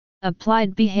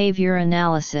Applied Behavior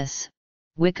Analysis,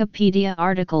 Wikipedia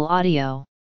Article Audio.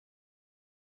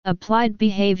 Applied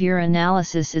behavior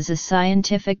analysis is a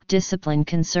scientific discipline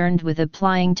concerned with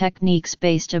applying techniques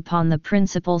based upon the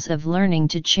principles of learning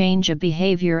to change a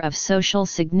behavior of social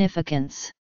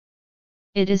significance.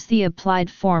 It is the applied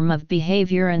form of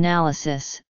behavior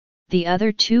analysis. The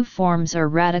other two forms are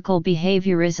radical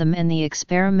behaviorism and the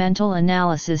experimental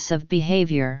analysis of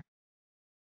behavior.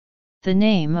 The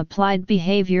name applied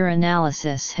behavior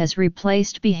analysis has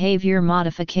replaced behavior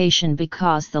modification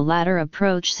because the latter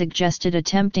approach suggested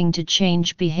attempting to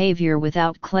change behavior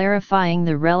without clarifying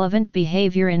the relevant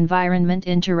behavior-environment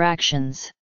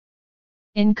interactions.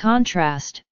 In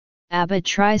contrast, ABA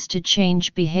tries to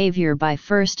change behavior by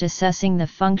first assessing the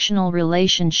functional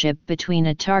relationship between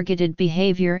a targeted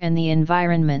behavior and the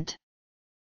environment.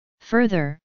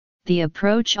 Further, the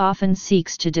approach often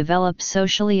seeks to develop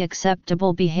socially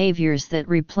acceptable behaviors that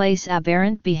replace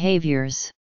aberrant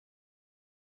behaviors.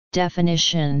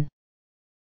 Definition.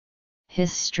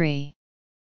 History.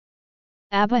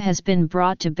 ABA has been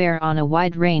brought to bear on a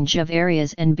wide range of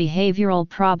areas and behavioral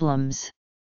problems.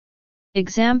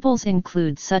 Examples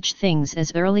include such things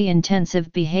as early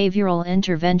intensive behavioral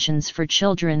interventions for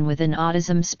children with an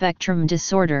autism spectrum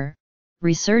disorder,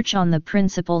 research on the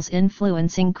principles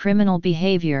influencing criminal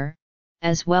behavior,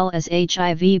 as well as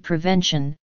HIV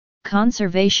prevention,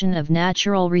 conservation of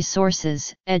natural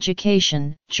resources,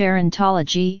 education,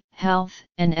 gerontology, health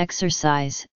and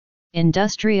exercise,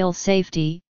 industrial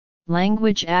safety,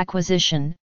 language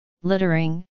acquisition,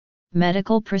 littering,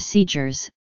 medical procedures,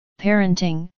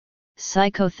 parenting,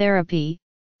 psychotherapy,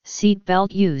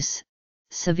 seatbelt use,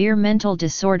 severe mental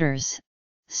disorders,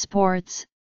 sports,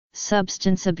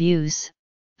 substance abuse,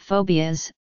 phobias,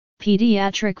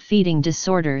 pediatric feeding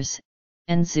disorders,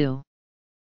 and zoo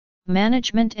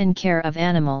management and care of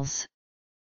animals.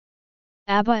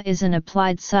 ABA is an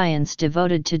applied science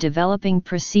devoted to developing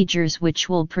procedures which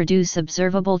will produce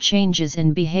observable changes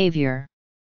in behavior.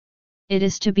 It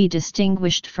is to be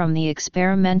distinguished from the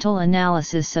experimental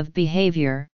analysis of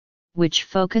behavior, which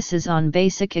focuses on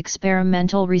basic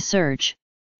experimental research,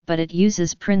 but it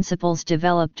uses principles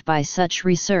developed by such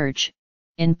research,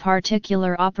 in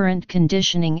particular operant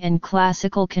conditioning and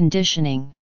classical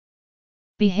conditioning.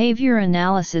 Behavior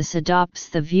analysis adopts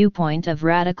the viewpoint of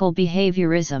radical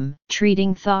behaviorism,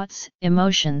 treating thoughts,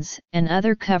 emotions, and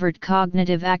other covered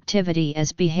cognitive activity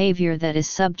as behavior that is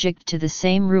subject to the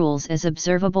same rules as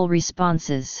observable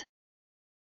responses.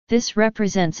 This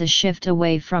represents a shift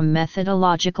away from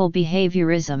methodological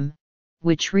behaviorism,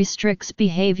 which restricts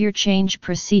behavior change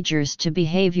procedures to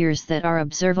behaviors that are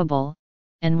observable,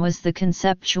 and was the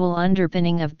conceptual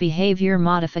underpinning of behavior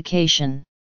modification.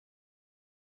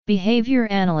 Behavior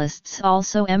analysts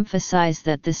also emphasize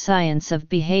that the science of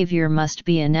behavior must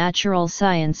be a natural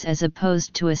science as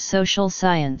opposed to a social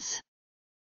science.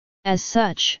 As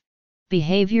such,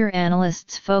 behavior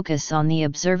analysts focus on the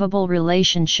observable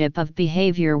relationship of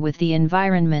behavior with the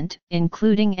environment,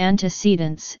 including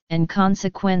antecedents and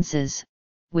consequences,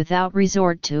 without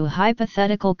resort to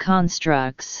hypothetical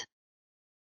constructs.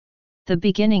 The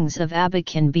beginnings of ABA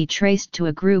can be traced to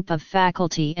a group of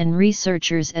faculty and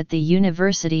researchers at the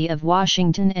University of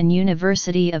Washington and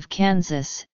University of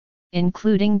Kansas,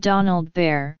 including Donald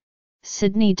Baer,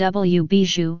 Sidney W.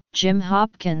 Bijou, Jim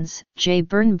Hopkins, J.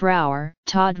 Bernbrouwer,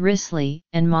 Todd Risley,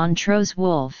 and Montrose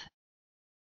Wolfe.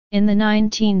 In the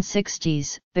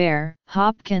 1960s, Baer,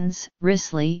 Hopkins,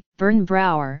 Risley,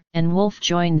 Bernbrouwer, and Wolfe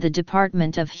joined the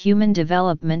Department of Human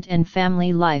Development and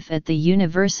Family Life at the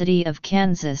University of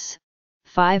Kansas,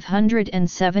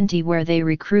 570, where they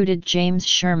recruited James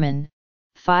Sherman,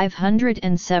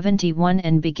 571,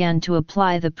 and began to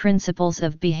apply the principles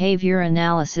of behavior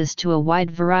analysis to a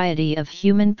wide variety of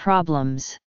human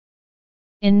problems.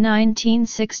 In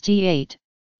 1968,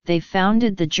 they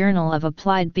founded the Journal of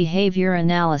Applied Behavior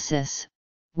Analysis,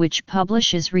 which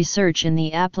publishes research in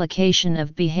the application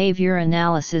of behavior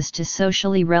analysis to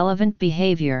socially relevant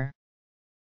behavior.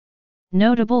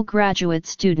 Notable graduate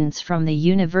students from the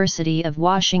University of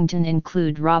Washington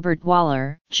include Robert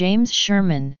Waller, James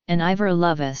Sherman, and Ivor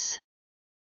Lovaas.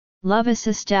 Lovaas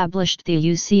established the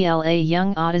UCLA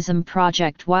Young Autism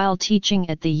Project while teaching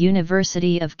at the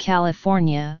University of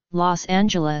California, Los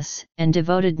Angeles, and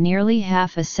devoted nearly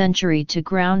half a century to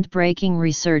groundbreaking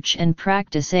research and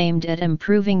practice aimed at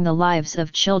improving the lives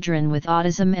of children with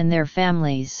autism and their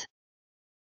families.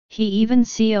 He even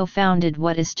co-founded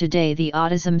what is today the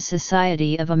Autism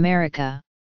Society of America.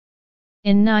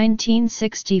 In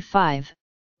 1965,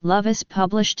 Lovaas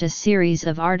published a series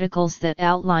of articles that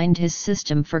outlined his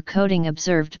system for coding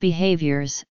observed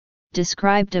behaviors,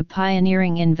 described a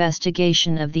pioneering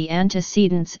investigation of the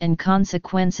antecedents and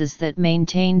consequences that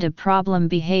maintained a problem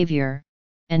behavior,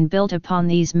 and built upon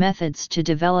these methods to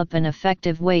develop an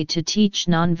effective way to teach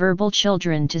nonverbal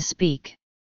children to speak.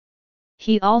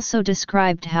 He also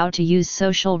described how to use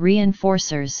social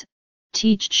reinforcers,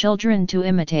 teach children to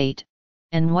imitate,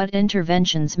 and what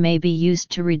interventions may be used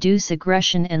to reduce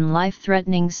aggression and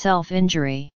life-threatening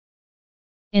self-injury.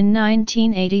 In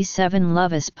 1987,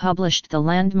 Lovis published the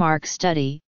landmark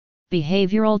study,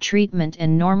 Behavioral Treatment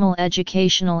and Normal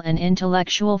Educational and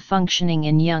Intellectual Functioning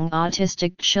in Young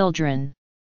Autistic Children.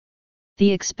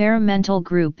 The experimental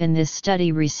group in this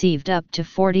study received up to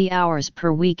 40 hours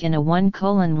per week in a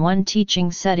 1:1 teaching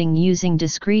setting using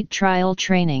discrete trial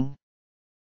training.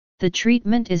 The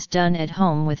treatment is done at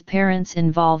home with parents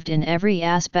involved in every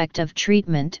aspect of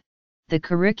treatment. The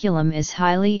curriculum is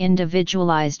highly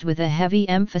individualized with a heavy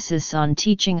emphasis on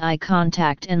teaching eye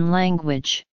contact and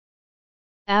language.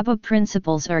 ABA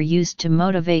principles are used to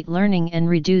motivate learning and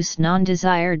reduce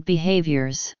non-desired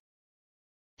behaviors.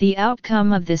 The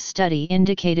outcome of this study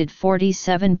indicated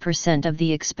 47% of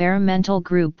the experimental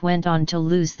group went on to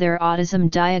lose their autism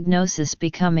diagnosis,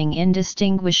 becoming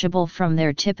indistinguishable from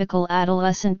their typical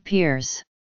adolescent peers.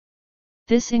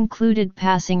 This included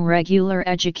passing regular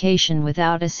education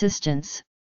without assistance,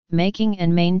 making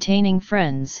and maintaining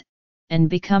friends, and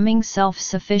becoming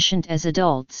self-sufficient as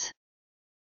adults.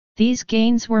 These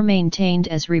gains were maintained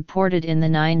as reported in the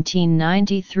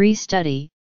 1993 study,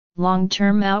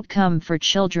 Long-Term Outcome for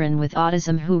Children with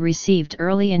Autism Who Received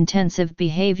Early Intensive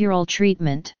Behavioral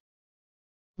Treatment.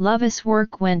 Lovis'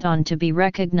 work went on to be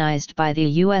recognized by the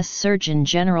U.S. Surgeon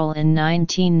General in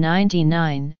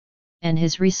 1999, and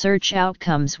his research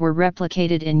outcomes were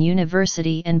replicated in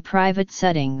university and private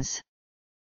settings.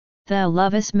 The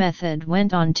Lovis method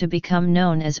went on to become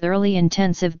known as Early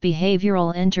Intensive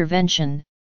Behavioral Intervention,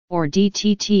 or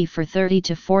DTT, for 30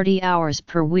 to 40 hours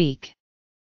per week.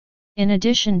 In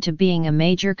addition to being a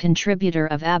major contributor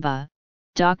of ABA,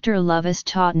 Dr. Lovis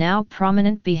taught now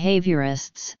prominent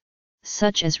behaviorists,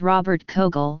 such as Robert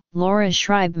Kogel, Laura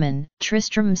Schreibman,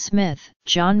 Tristram Smith,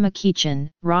 John McEachin,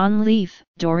 Ron Leaf,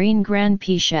 Doreen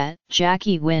Gran-Pichette,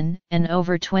 Jackie Wynn, and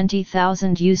over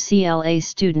 20,000 UCLA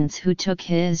students who took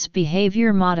his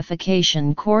behavior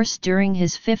modification course during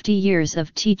his 50 years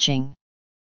of teaching.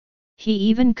 He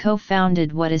even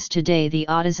co-founded what is today the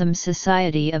Autism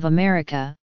Society of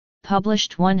America,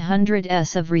 published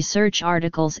 100s of research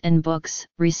articles and books,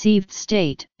 received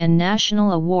state and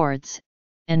national awards,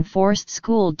 and forced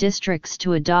school districts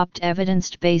to adopt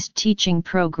evidence-based teaching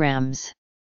programs.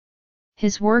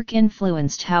 His work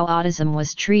influenced how autism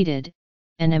was treated,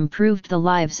 and improved the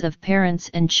lives of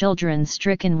parents and children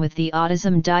stricken with the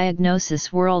autism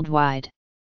diagnosis worldwide.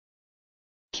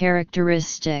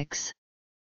 Characteristics.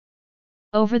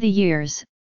 Over the years,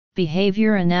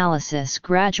 behavior analysis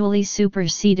gradually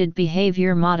superseded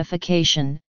behavior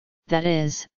modification, that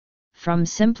is, from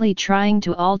simply trying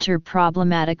to alter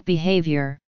problematic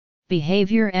behavior,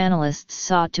 behavior analysts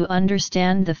sought to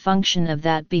understand the function of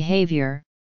that behavior,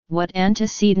 what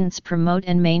antecedents promote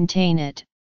and maintain it,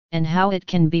 and how it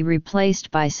can be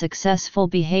replaced by successful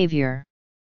behavior.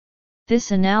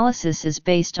 This analysis is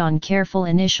based on careful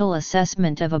initial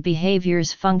assessment of a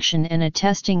behavior's function and a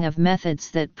testing of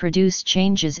methods that produce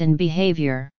changes in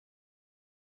behavior.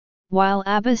 While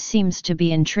ABA seems to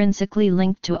be intrinsically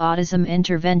linked to autism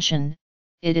intervention,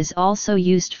 it is also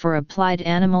used for applied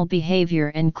animal behavior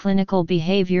and clinical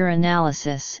behavior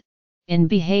analysis, in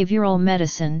behavioral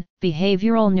medicine,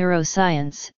 behavioral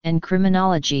neuroscience, and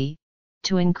criminology,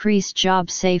 to increase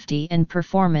job safety and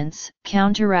performance,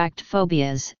 counteract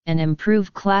phobias, and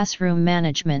improve classroom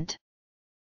management.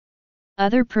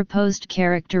 Other proposed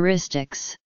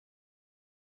characteristics.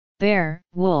 Bear,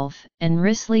 Wolf, and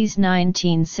Risley's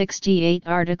 1968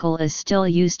 article is still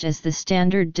used as the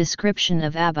standard description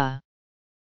of ABA.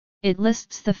 It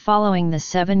lists the following: the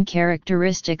 7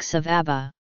 characteristics of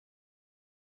ABA.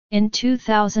 In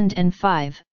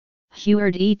 2005,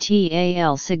 Heward et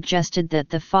al. Suggested that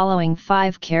the following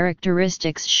 5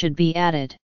 characteristics should be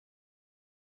added.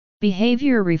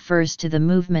 Behavior refers to the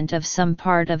movement of some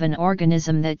part of an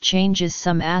organism that changes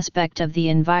some aspect of the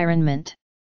environment.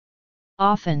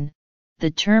 Often,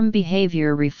 the term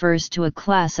behavior refers to a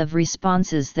class of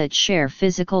responses that share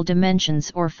physical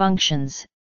dimensions or functions,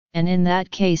 and in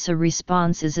that case a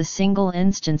response is a single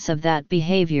instance of that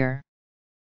behavior.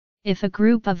 If a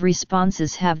group of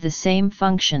responses have the same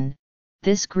function,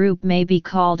 this group may be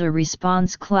called a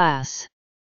response class.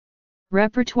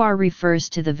 Repertoire refers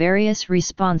to the various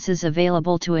responses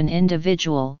available to an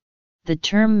individual. The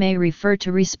term may refer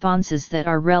to responses that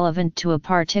are relevant to a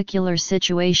particular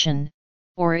situation,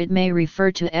 or it may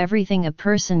refer to everything a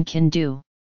person can do.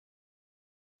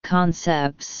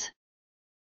 Concepts.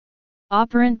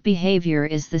 Operant behavior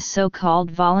is the so-called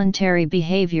voluntary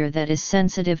behavior that is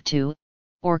sensitive to,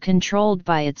 or controlled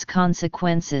by its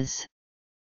consequences.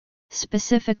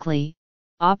 Specifically,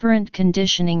 operant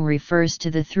conditioning refers to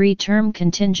the three-term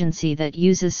contingency that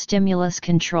uses stimulus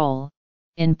control,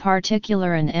 in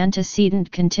particular an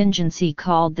antecedent contingency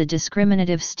called the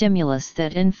discriminative stimulus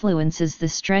that influences the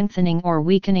strengthening or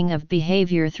weakening of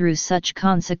behavior through such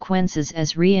consequences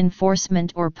as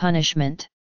reinforcement or punishment.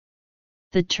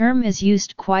 The term is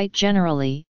used quite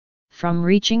generally, from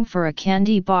reaching for a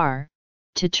candy bar,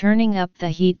 to turning up the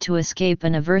heat to escape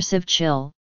an aversive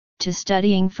chill, to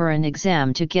studying for an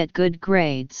exam to get good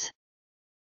grades.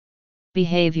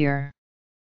 Behavior.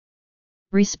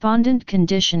 Respondent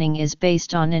conditioning is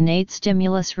based on innate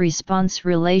stimulus-response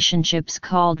relationships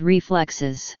called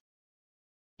reflexes.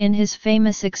 In his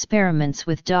famous experiments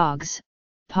with dogs,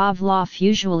 Pavlov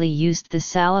usually used the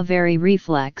salivary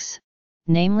reflex,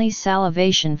 namely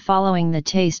salivation following the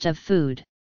taste of food.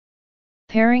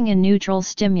 Pairing a neutral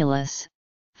stimulus,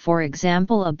 for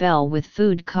example a bell with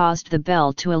food, caused the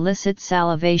bell to elicit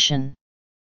salivation.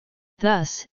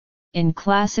 Thus, in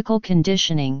classical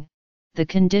conditioning, the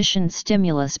conditioned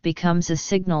stimulus becomes a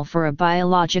signal for a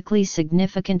biologically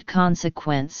significant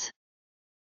consequence.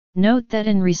 Note that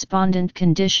in respondent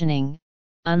conditioning,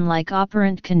 unlike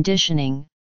operant conditioning,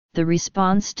 the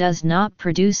response does not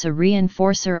produce a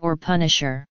reinforcer or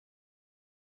punisher.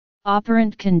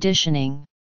 Operant conditioning.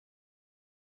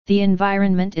 The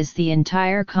environment is the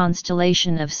entire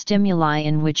constellation of stimuli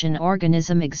in which an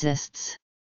organism exists.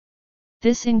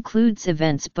 This includes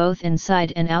events both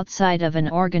inside and outside of an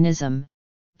organism,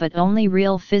 but only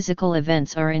real physical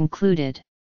events are included.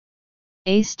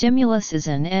 A stimulus is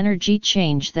an energy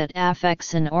change that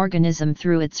affects an organism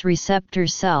through its receptor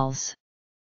cells.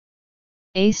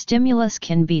 A stimulus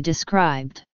can be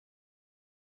described.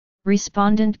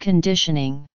 Respondent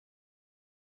conditioning.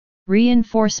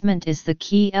 Reinforcement is the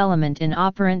key element in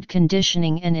operant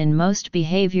conditioning and in most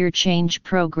behavior change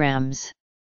programs.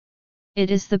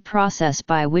 It is the process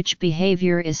by which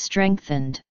behavior is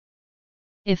strengthened.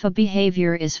 If a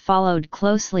behavior is followed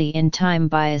closely in time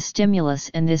by a stimulus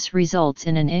and this results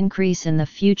in an increase in the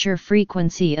future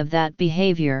frequency of that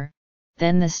behavior,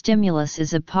 then the stimulus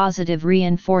is a positive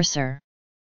reinforcer.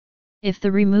 If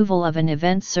the removal of an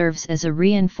event serves as a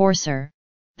reinforcer,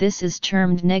 this is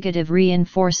termed negative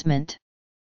reinforcement.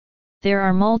 There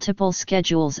are multiple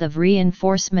schedules of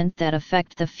reinforcement that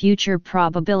affect the future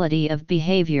probability of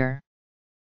behavior.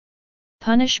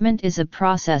 Punishment is a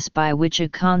process by which a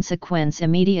consequence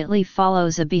immediately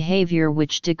follows a behavior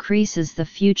which decreases the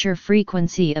future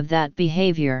frequency of that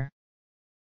behavior.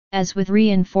 As with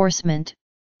reinforcement,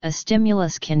 a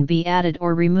stimulus can be added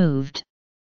or removed.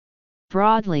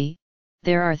 Broadly,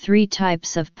 there are three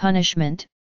types of punishment: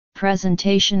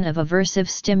 presentation of aversive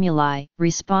stimuli,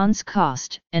 response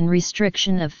cost, and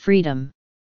restriction of freedom.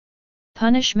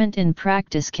 Punishment in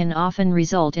practice can often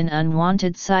result in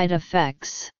unwanted side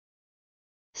effects.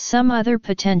 Some other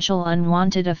potential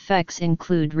unwanted effects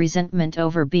include resentment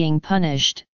over being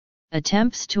punished,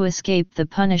 attempts to escape the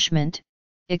punishment,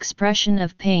 expression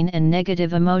of pain and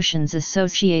negative emotions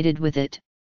associated with it,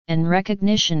 and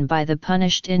recognition by the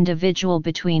punished individual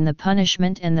between the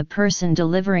punishment and the person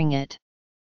delivering it.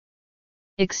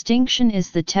 Extinction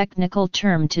is the technical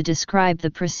term to describe the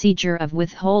procedure of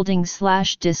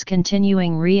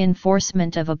withholding/discontinuing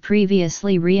reinforcement of a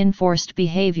previously reinforced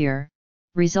behavior,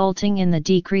 resulting in the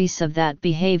decrease of that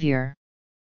behavior.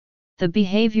 The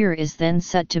behavior is then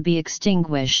set to be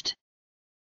extinguished.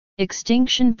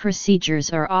 Extinction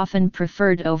procedures are often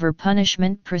preferred over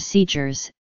punishment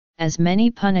procedures, as many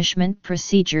punishment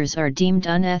procedures are deemed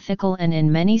unethical and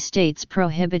in many states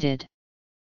prohibited.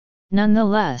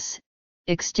 Nonetheless,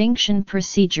 extinction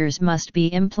procedures must be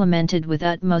implemented with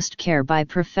utmost care by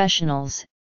professionals,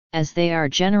 as they are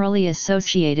generally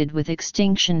associated with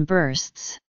extinction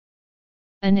bursts.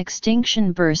 An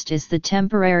extinction burst is the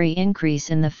temporary increase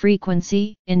in the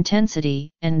frequency, intensity,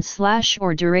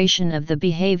 and/or duration of the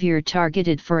behavior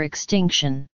targeted for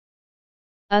extinction.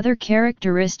 Other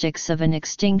characteristics of an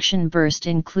extinction burst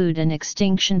include an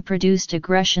extinction-produced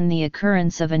aggression, the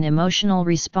occurrence of an emotional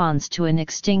response to an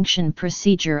extinction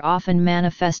procedure often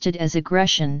manifested as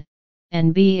aggression,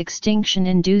 and B.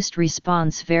 extinction-induced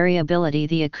response variability,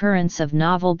 the occurrence of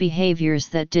novel behaviors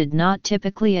that did not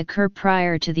typically occur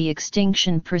prior to the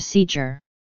extinction procedure.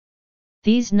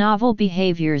 These novel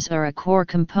behaviors are a core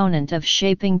component of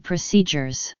shaping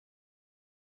procedures.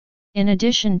 In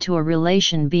addition to a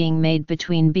relation being made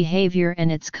between behavior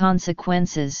and its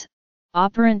consequences,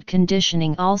 Operant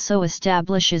conditioning also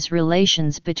establishes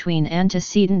relations between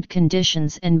antecedent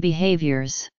conditions and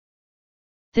behaviors.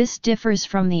 This differs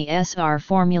from the SR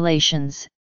formulations,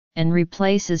 and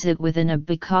replaces it with a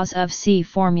because of C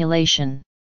formulation.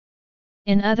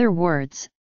 In other words,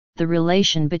 the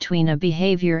relation between a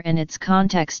behavior and its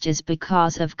context is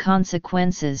because of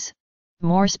consequences.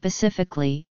 More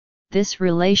specifically, this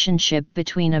relationship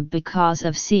between a because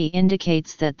of C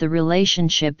indicates that the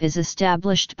relationship is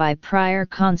established by prior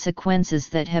consequences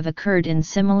that have occurred in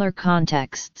similar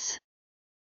contexts.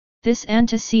 This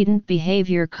antecedent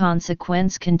behavior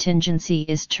consequence contingency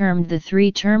is termed the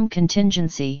three-term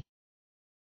contingency.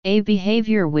 A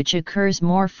behavior which occurs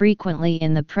more frequently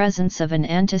in the presence of an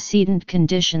antecedent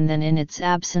condition than in its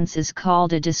absence is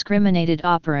called a discriminated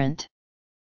operant.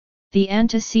 The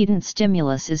antecedent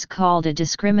stimulus is called a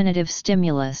discriminative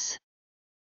stimulus.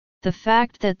 The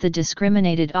fact that the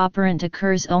discriminated operant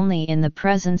occurs only in the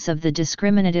presence of the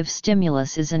discriminative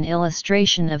stimulus is an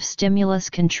illustration of stimulus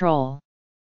control.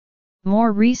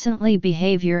 More recently,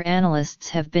 behavior analysts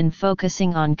have been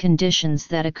focusing on conditions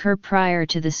that occur prior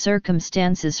to the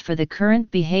circumstances for the current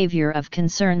behavior of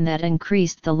concern that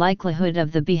increased the likelihood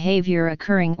of the behavior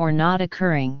occurring or not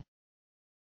occurring.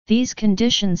 These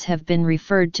conditions have been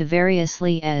referred to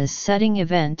variously as setting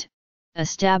event,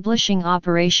 establishing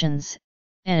operations,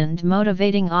 and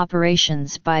motivating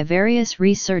operations by various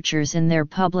researchers in their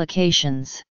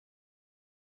publications.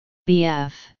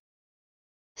 BF.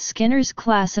 Skinner's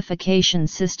classification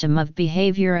system of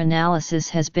behavior analysis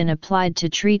has been applied to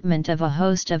treatment of a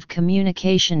host of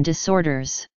communication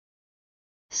disorders.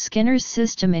 Skinner's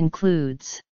system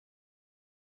includes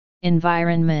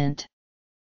environment.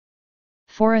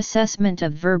 For assessment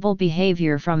of verbal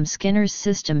behavior from Skinner's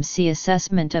system, see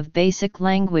assessment of basic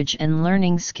language and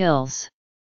learning skills.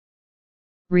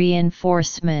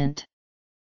 Reinforcement.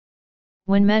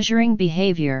 When measuring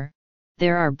behavior,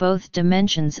 there are both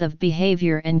dimensions of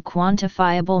behavior and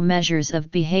quantifiable measures of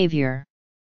behavior.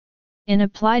 In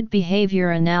applied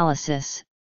behavior analysis,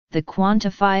 the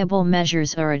quantifiable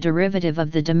measures are a derivative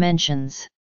of the dimensions.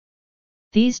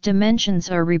 These dimensions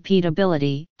are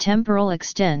repeatability, temporal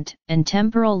extent, and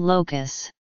temporal locus.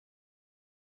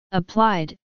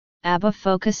 Applied, ABA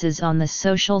focuses on the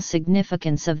social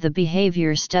significance of the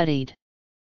behavior studied.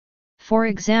 For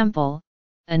example,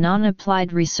 a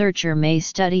non-applied researcher may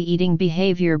study eating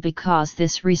behavior because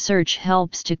this research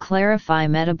helps to clarify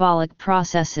metabolic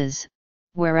processes,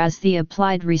 whereas the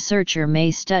applied researcher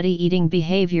may study eating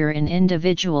behavior in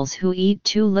individuals who eat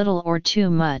too little or too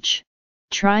much,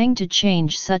 trying to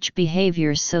change such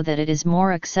behaviors so that it is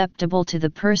more acceptable to the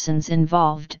persons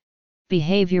involved.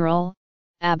 Behavioral,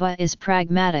 ABA is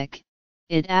pragmatic.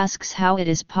 It asks how it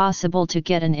is possible to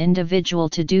get an individual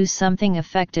to do something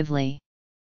effectively.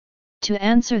 To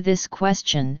answer this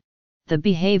question, the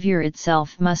behavior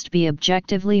itself must be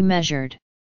objectively measured.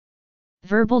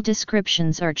 Verbal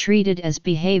descriptions are treated as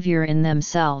behavior in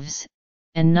themselves,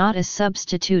 and not as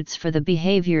substitutes for the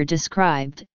behavior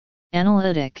described.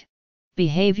 Analytic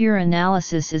behavior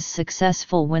analysis is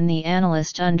successful when the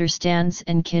analyst understands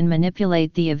and can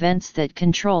manipulate the events that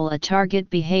control a target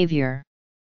behavior.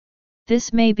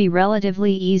 This may be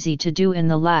relatively easy to do in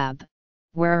the lab,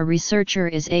 where a researcher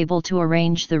is able to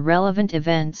arrange the relevant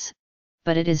events,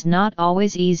 but it is not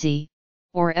always easy,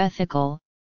 or ethical,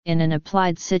 in an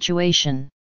applied situation.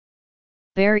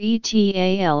 Bear et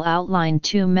al. Outline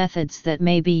two methods that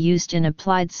may be used in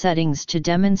applied settings to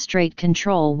demonstrate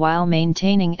control while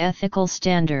maintaining ethical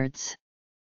standards.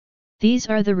 These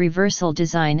are the reversal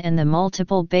design and the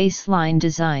multiple baseline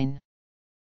design.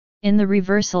 In the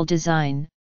reversal design,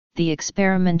 the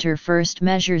experimenter first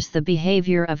measures the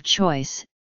behavior of choice,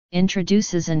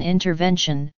 introduces an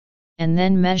intervention, and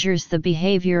then measures the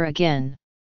behavior again.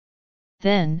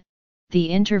 Then, the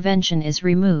intervention is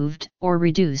removed or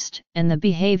reduced, and the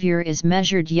behavior is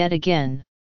measured yet again.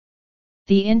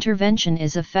 The intervention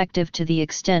is effective to the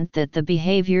extent that the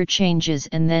behavior changes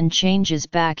and then changes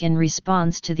back in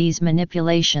response to these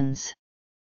manipulations.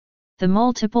 The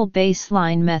multiple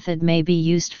baseline method may be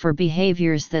used for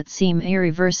behaviors that seem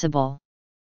irreversible.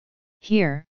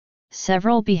 Here,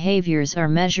 several behaviors are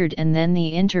measured and then the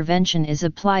intervention is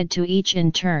applied to each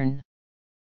in turn.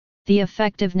 The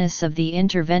effectiveness of the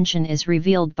intervention is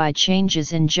revealed by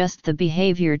changes in just the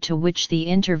behavior to which the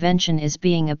intervention is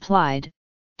being applied.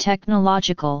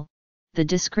 Technological, the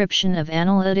description of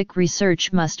analytic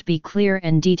research must be clear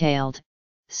and detailed,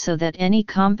 so that any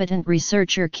competent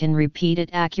researcher can repeat it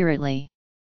accurately.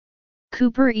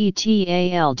 Cooper et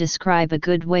al. Describe a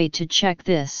good way to check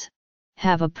this.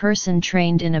 Have a person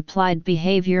trained in applied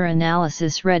behavior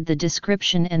analysis read the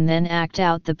description and then act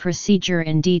out the procedure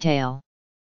in detail.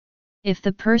 If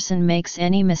the person makes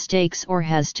any mistakes or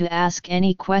has to ask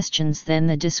any questions, then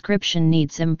the description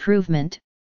needs improvement.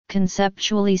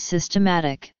 Conceptually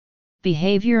systematic.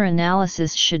 Behavior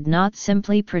analysis should not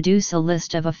simply produce a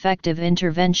list of effective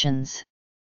interventions.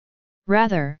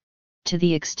 Rather, to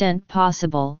the extent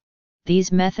possible,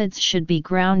 these methods should be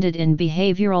grounded in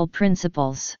behavioral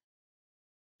principles.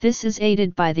 This is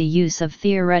aided by the use of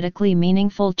theoretically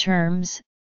meaningful terms,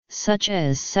 such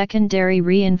as secondary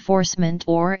reinforcement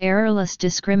or errorless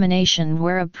discrimination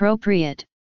where appropriate.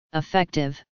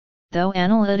 Effective. Though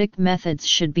analytic methods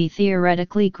should be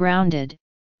theoretically grounded,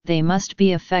 they must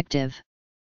be effective.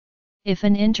 If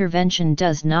an intervention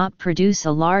does not produce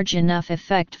a large enough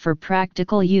effect for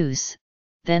practical use,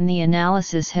 then the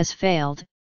analysis has failed.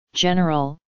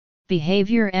 General.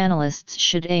 Behavior analysts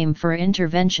should aim for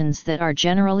interventions that are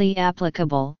generally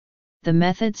applicable. The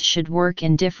methods should work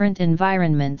in different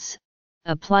environments,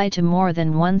 apply to more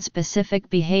than one specific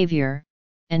behavior,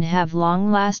 and have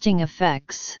long-lasting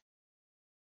effects.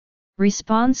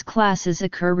 Response classes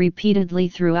occur repeatedly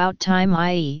throughout time,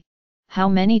 i.e., how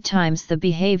many times the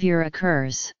behavior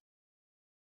occurs.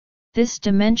 This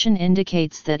dimension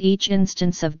indicates that each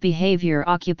instance of behavior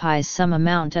occupies some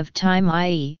amount of time,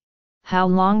 i.e., how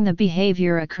long the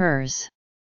behavior occurs.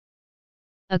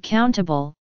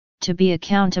 Accountable. To be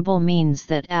accountable means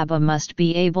that ABA must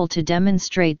be able to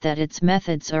demonstrate that its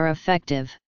methods are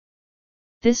effective.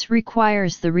 This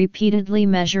requires the repeatedly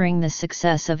measuring the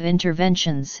success of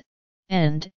interventions,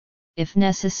 and, if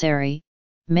necessary,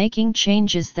 making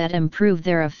changes that improve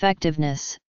their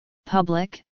effectiveness.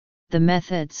 Public. The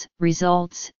methods,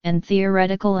 results, and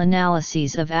theoretical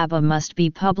analyses of ABA must be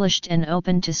published and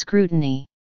open to scrutiny.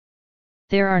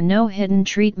 There are no hidden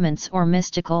treatments or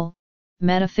mystical,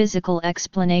 metaphysical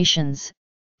explanations.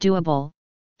 Doable.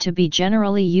 To be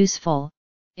generally useful,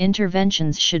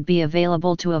 interventions should be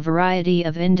available to a variety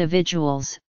of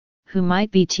individuals, who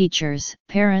might be teachers,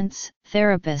 parents,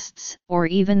 therapists, or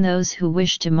even those who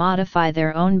wish to modify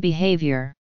their own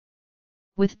behavior.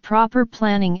 With proper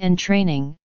planning and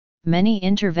training, many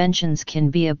interventions can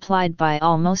be applied by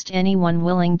almost anyone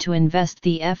willing to invest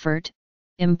the effort.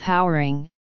 Empowering.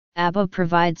 ABA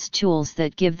provides tools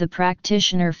that give the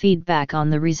practitioner feedback on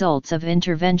the results of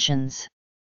interventions.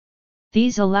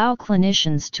 These allow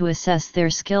clinicians to assess their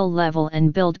skill level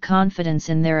and build confidence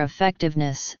in their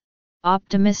effectiveness.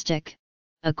 Optimistic.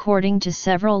 According to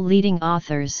several leading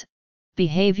authors,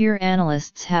 behavior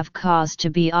analysts have cause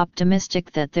to be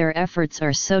optimistic that their efforts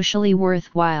are socially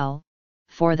worthwhile,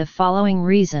 for the following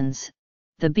reasons.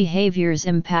 The behaviors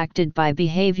impacted by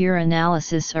behavior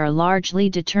analysis are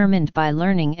largely determined by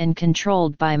learning and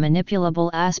controlled by manipulable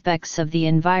aspects of the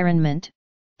environment.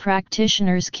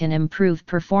 Practitioners can improve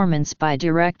performance by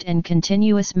direct and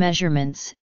continuous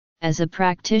measurements, as a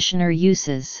practitioner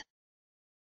uses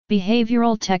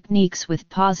behavioral techniques with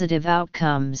positive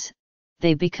outcomes,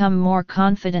 they become more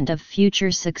confident of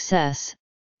future success.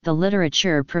 The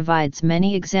literature provides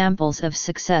many examples of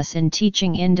success in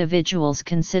teaching individuals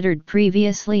considered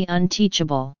previously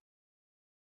unteachable.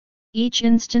 Each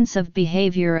instance of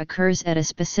behavior occurs at a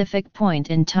specific point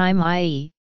in time,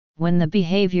 i.e., when the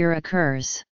behavior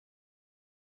occurs.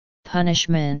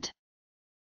 Punishment.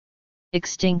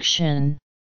 Extinction.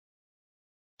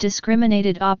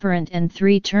 Discriminated operant and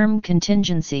three-term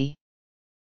contingency.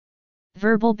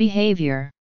 Verbal behavior.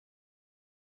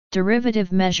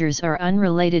 Derivative measures are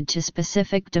unrelated to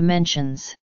specific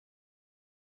dimensions.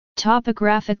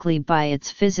 Topographically by its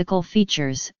physical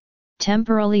features,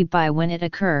 temporally by when it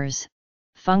occurs,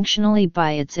 functionally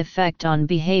by its effect on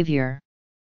behavior.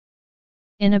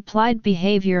 In applied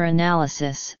behavior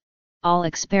analysis, all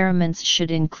experiments should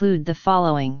include the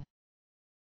following.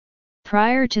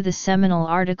 Prior to the seminal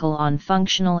article on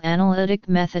functional analytic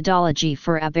methodology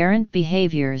for aberrant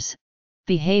behaviors,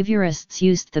 behaviorists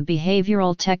used the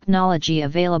behavioral technology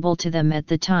available to them at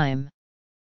the time.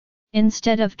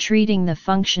 Instead of treating the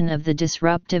function of the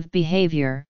disruptive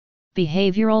behavior,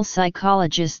 behavioral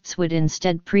psychologists would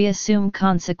instead pre-assume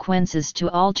consequences to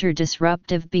alter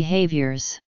disruptive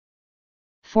behaviors.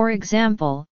 For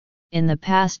example, in the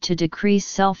past, to decrease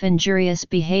self-injurious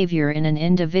behavior in an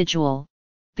individual,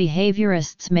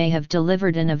 behaviorists may have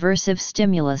delivered an aversive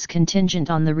stimulus contingent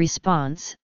on the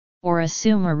response, or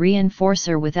assume a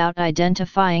reinforcer without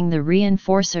identifying the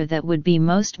reinforcer that would be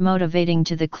most motivating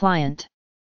to the client.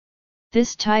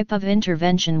 This type of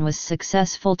intervention was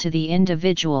successful to the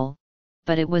individual,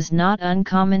 but it was not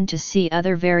uncommon to see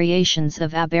other variations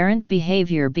of aberrant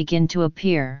behavior begin to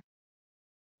appear.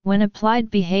 When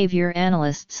applied behavior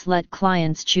analysts let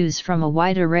clients choose from a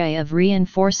wide array of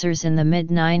reinforcers in the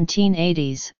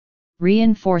mid-1980s,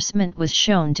 reinforcement was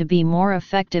shown to be more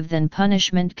effective than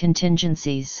punishment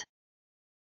contingencies.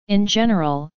 In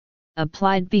general,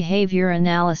 applied behavior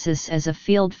analysis as a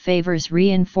field favors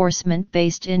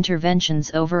reinforcement-based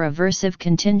interventions over aversive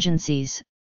contingencies,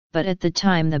 but at the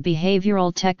time the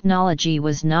behavioral technology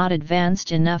was not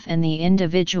advanced enough and the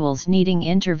individuals needing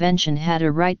intervention had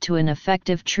a right to an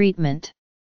effective treatment.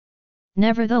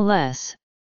 Nevertheless,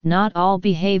 not all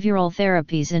behavioral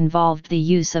therapies involved the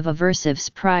use of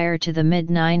aversives prior to the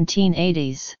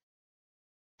mid-1980s.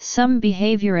 Some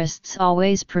behaviorists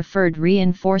always preferred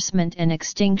reinforcement and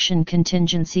extinction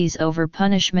contingencies over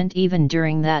punishment even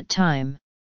during that time.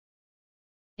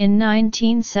 In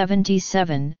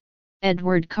 1977,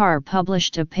 Edward Carr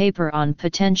published a paper on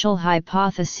potential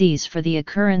hypotheses for the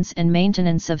occurrence and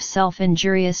maintenance of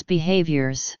self-injurious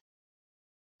behaviors.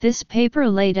 This paper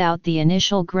laid out the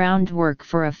initial groundwork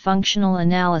for a functional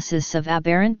analysis of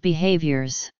aberrant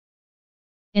behaviors.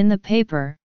 In the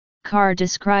paper, Carr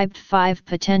described 5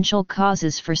 potential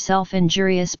causes for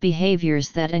self-injurious behaviors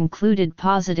that included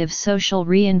positive social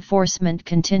reinforcement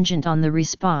contingent on the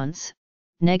response,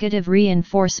 negative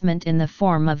reinforcement in the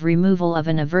form of removal of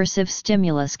an aversive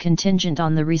stimulus contingent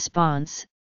on the response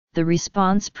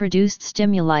produced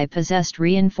stimuli possessed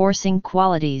reinforcing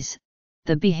qualities,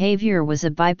 the behavior was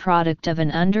a byproduct of an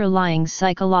underlying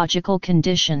psychological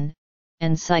condition,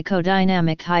 and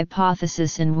psychodynamic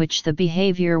hypothesis in which the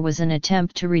behavior was an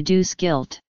attempt to reduce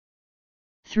guilt.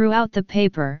 Throughout the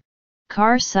paper,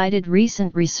 Carr cited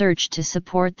recent research to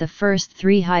support the first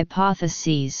 3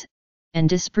 hypotheses, and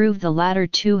disprove the latter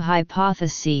 2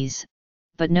 hypotheses,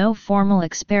 but no formal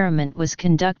experiment was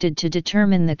conducted to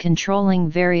determine the controlling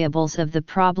variables of the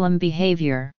problem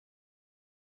behavior.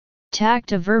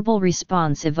 TACT, a verbal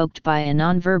response evoked by a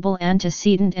nonverbal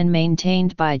antecedent and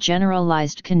maintained by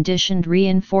generalized conditioned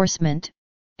reinforcement,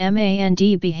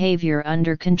 MAND, behavior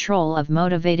under control of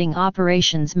motivating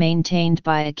operations maintained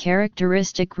by a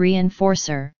characteristic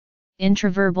reinforcer,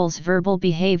 intraverbals, verbal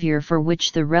behavior for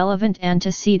which the relevant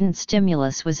antecedent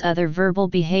stimulus was other verbal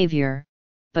behavior,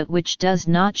 but which does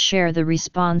not share the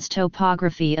response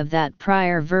topography of that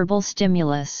prior verbal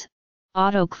stimulus.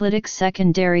 Autoclitic,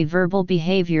 secondary verbal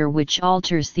behavior which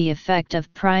alters the effect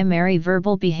of primary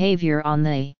verbal behavior on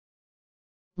the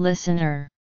listener.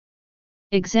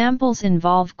 Examples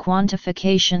involve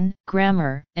quantification,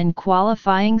 grammar, and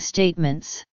qualifying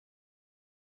statements.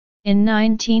 In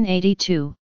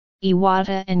 1982,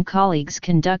 Iwata and colleagues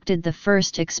conducted the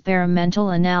first experimental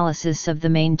analysis of the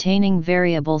maintaining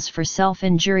variables for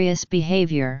self-injurious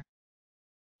behavior.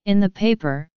 In the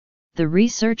paper, the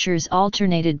researchers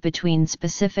alternated between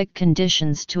specific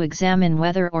conditions to examine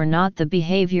whether or not the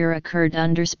behavior occurred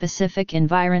under specific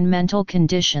environmental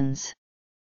conditions.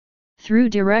 Through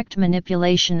direct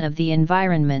manipulation of the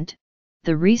environment,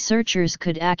 the researchers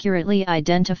could accurately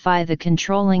identify the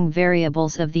controlling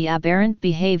variables of the aberrant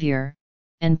behavior,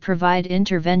 and provide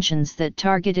interventions that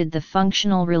targeted the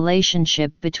functional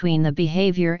relationship between the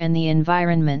behavior and the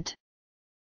environment.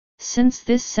 Since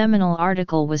this seminal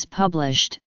article was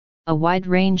published, a wide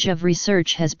range of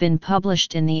research has been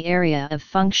published in the area of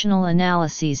functional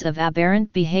analyses of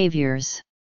aberrant behaviors.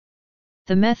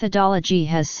 The methodology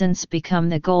has since become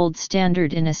the gold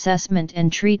standard in assessment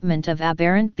and treatment of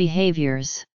aberrant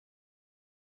behaviors.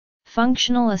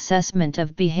 Functional assessment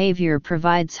of behavior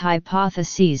provides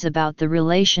hypotheses about the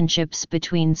relationships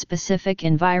between specific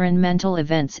environmental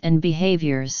events and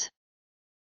behaviors.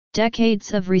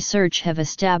 Decades of research have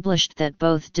established that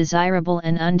both desirable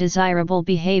and undesirable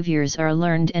behaviors are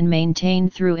learned and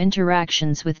maintained through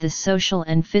interactions with the social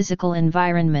and physical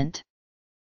environment.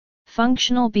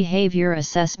 Functional behavior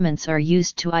assessments are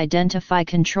used to identify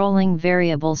controlling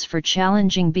variables for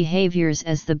challenging behaviors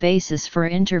as the basis for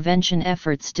intervention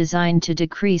efforts designed to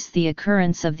decrease the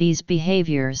occurrence of these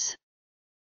behaviors.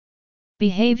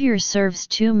 Behavior serves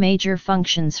 2 major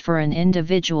functions for an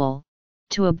individual: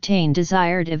 to obtain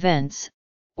desired events,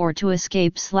 or to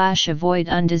escape/avoid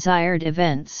undesired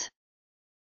events.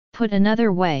 Put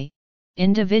another way,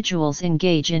 individuals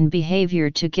engage in behavior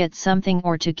to get something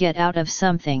or to get out of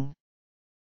something.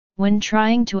 When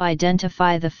trying to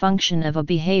identify the function of a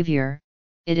behavior,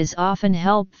 it is often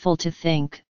helpful to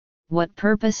think, what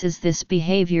purpose is this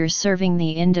behavior serving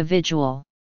the individual?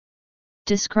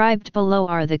 Described below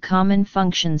are the common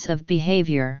functions of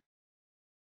behavior.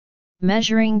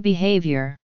 Measuring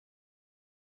behavior.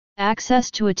 Access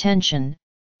to attention.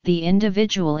 The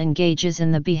individual engages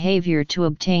in the behavior to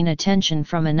obtain attention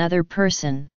from another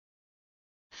person.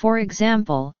 For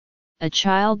example, a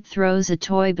child throws a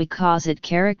toy because it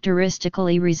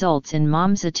characteristically results in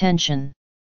mom's attention.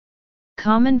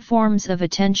 Common forms of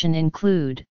attention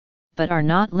include, but are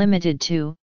not limited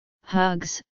to,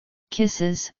 hugs,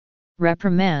 kisses,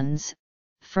 reprimands,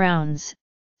 frowns,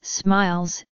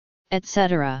 smiles,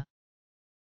 etc.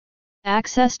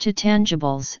 Access to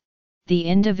tangibles. The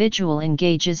individual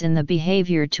engages in the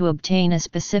behavior to obtain a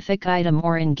specific item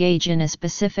or engage in a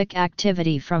specific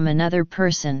activity from another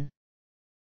person.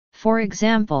 For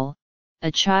example,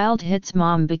 a child hits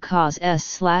mom because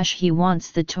he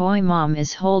wants the toy mom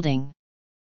is holding.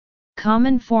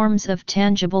 Common forms of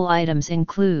tangible items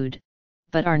include,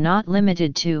 but are not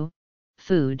limited to,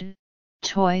 food,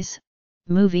 toys,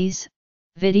 movies,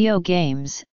 video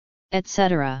games,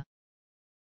 etc.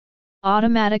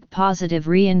 Automatic positive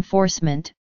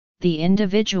reinforcement. The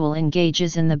individual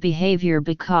engages in the behavior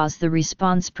because the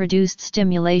response-produced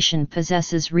stimulation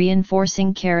possesses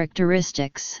reinforcing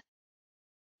characteristics.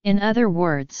 In other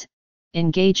words,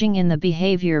 engaging in the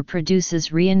behavior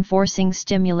produces reinforcing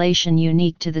stimulation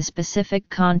unique to the specific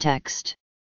context.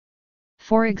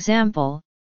 For example,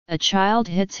 a child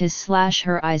hits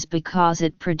his/her eyes because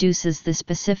it produces the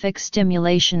specific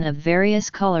stimulation of various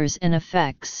colors and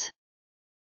effects.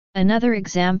 Another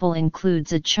example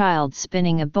includes a child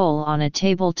spinning a bowl on a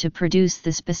table to produce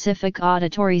the specific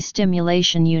auditory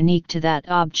stimulation unique to that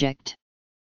object.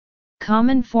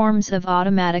 Common forms of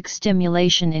automatic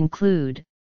stimulation include,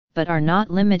 but are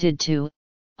not limited to,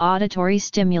 auditory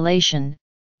stimulation,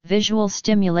 visual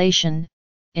stimulation,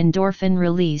 endorphin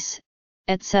release,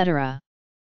 etc.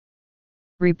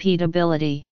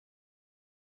 Repeatability.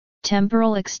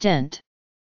 Temporal extent.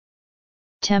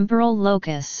 Temporal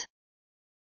locus.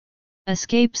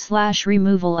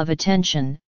 Escape/removal of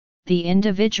attention. The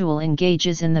individual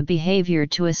engages in the behavior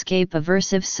to escape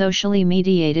aversive socially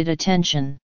mediated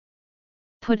attention.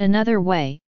 Put another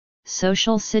way,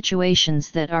 social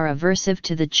situations that are aversive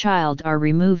to the child are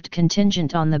removed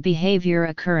contingent on the behavior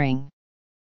occurring.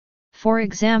 For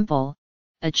example,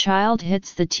 a child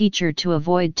hits the teacher to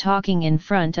avoid talking in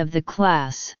front of the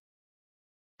class.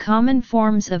 Common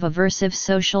forms of aversive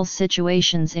social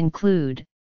situations include,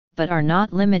 but are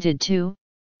not limited to,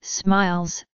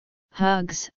 smiles,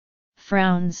 hugs,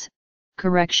 frowns,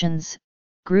 corrections,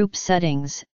 group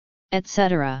settings,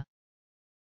 etc.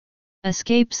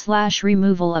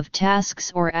 Escape/removal of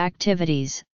tasks or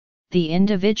activities. The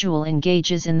individual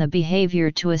engages in the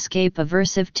behavior to escape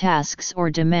aversive tasks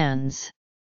or demands.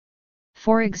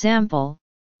 For example,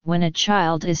 when a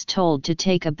child is told to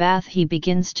take a bath, he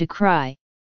begins to cry,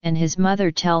 and his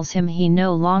mother tells him he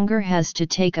no longer has to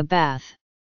take a bath.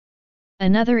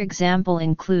 Another example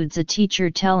includes a teacher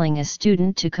telling a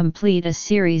student to complete a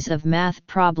series of math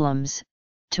problems,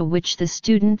 to which the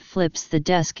student flips the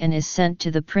desk and is sent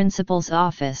to the principal's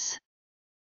office.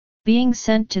 Being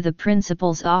sent to the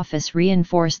principal's office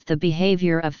reinforced the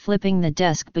behavior of flipping the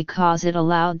desk because it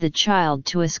allowed the child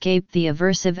to escape the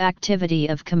aversive activity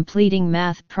of completing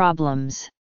math problems.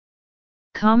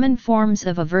 Common forms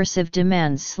of aversive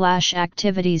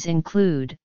demands/activities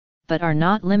include, but are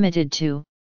not limited to,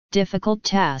 difficult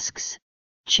tasks,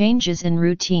 changes in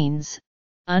routines,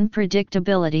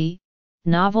 unpredictability,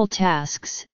 novel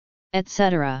tasks,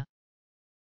 etc.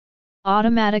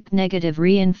 Automatic negative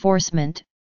reinforcement.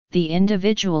 The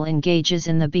individual engages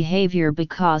in the behavior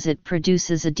because it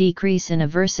produces a decrease in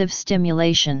aversive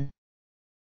stimulation.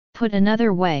 Put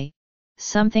another way,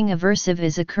 something aversive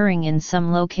is occurring in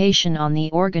some location on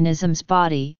the organism's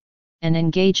body, and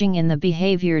engaging in the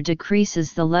behavior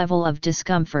decreases the level of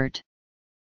discomfort.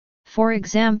 For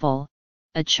example,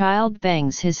 a child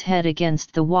bangs his head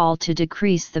against the wall to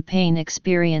decrease the pain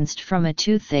experienced from a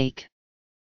toothache.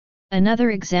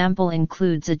 Another example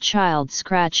includes a child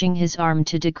scratching his arm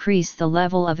to decrease the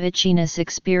level of itchiness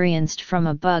experienced from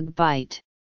a bug bite.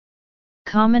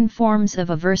 Common forms of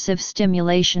aversive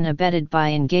stimulation abetted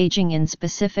by engaging in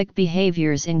specific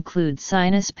behaviors include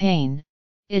sinus pain,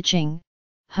 itching,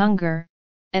 hunger,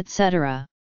 etc.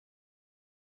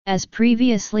 As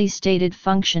previously stated,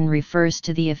 function refers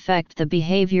to the effect the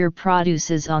behavior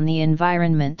produces on the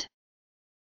environment.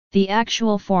 The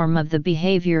actual form of the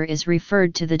behavior is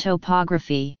referred to the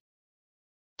topography.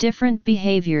 Different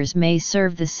behaviors may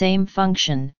serve the same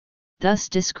function, thus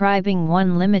describing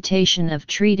one limitation of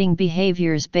treating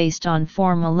behaviors based on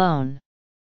form alone.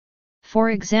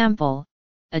 For example,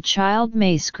 a child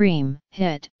may scream,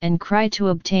 hit, and cry to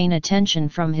obtain attention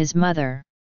from his mother.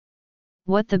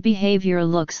 What the behavior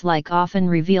looks like often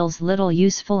reveals little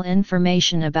useful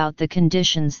information about the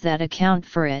conditions that account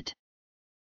for it.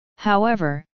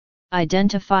 However,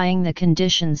 identifying the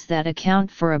conditions that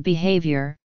account for a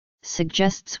behavior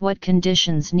suggests what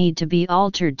conditions need to be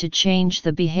altered to change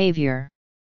the behavior.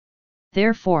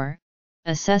 Therefore,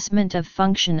 assessment of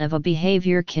function of a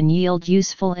behavior can yield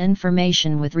useful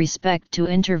information with respect to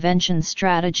intervention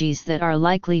strategies that are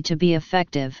likely to be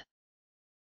effective.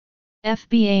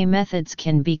 FBA methods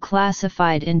can be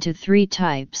classified into three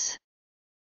types.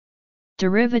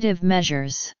 Derivative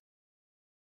measures.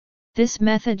 This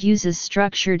method uses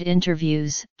structured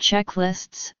interviews,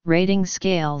 checklists, rating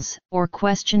scales, or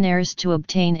questionnaires to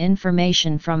obtain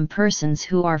information from persons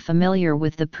who are familiar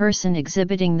with the person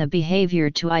exhibiting the behavior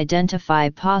to identify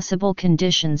possible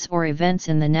conditions or events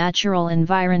in the natural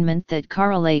environment that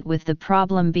correlate with the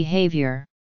problem behavior.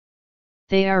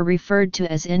 They are referred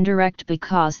to as indirect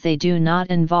because they do not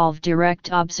involve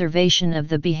direct observation of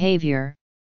the behavior,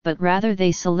 but rather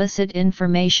they solicit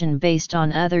information based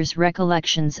on others'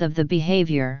 recollections of the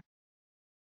behavior.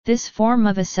 This form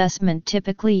of assessment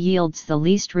typically yields the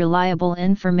least reliable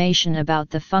information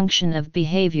about the function of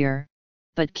behavior,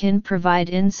 but can provide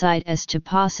insight as to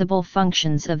possible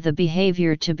functions of the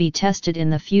behavior to be tested in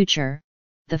the future,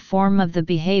 the form of the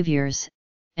behaviors,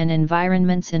 and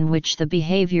environments in which the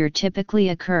behavior typically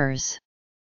occurs.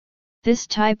 This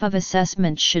type of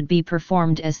assessment should be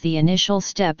performed as the initial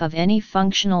step of any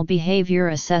functional behavior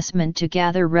assessment to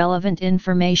gather relevant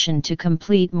information to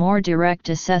complete more direct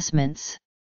assessments.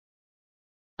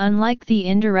 Unlike the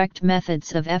indirect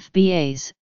methods of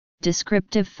FBAs,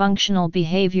 descriptive functional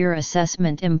behavior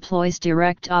assessment employs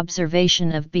direct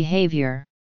observation of behavior.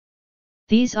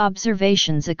 These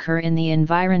observations occur in the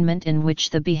environment in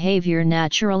which the behavior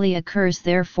naturally occurs,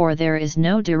 therefore there is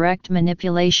no direct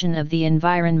manipulation of the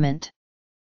environment.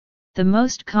 The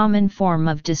most common form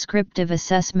of descriptive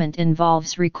assessment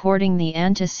involves recording the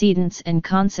antecedents and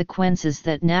consequences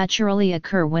that naturally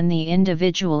occur when the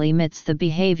individual emits the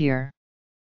behavior.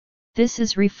 This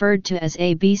is referred to as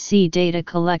ABC data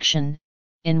collection,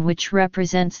 in which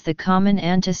represents the common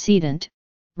antecedent,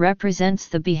 represents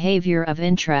the behavior of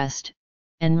interest,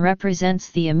 and represents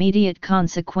the immediate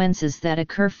consequences that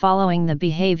occur following the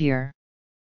behavior.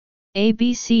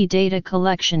 ABC data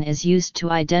collection is used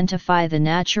to identify the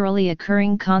naturally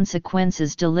occurring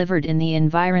consequences delivered in the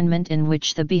environment in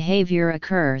which the behavior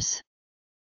occurs.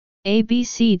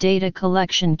 ABC data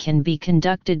collection can be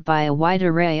conducted by a wide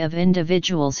array of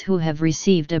individuals who have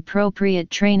received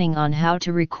appropriate training on how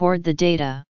to record the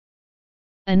data.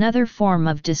 Another form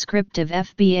of descriptive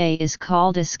FBA is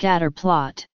called a scatter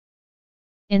plot.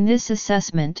 In this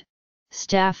assessment,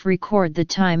 staff record the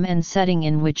time and setting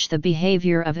in which the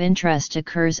behavior of interest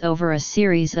occurs over a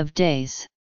series of days.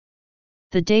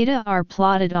 The data are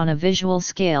plotted on a visual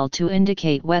scale to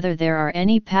indicate whether there are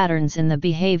any patterns in the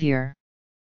behavior.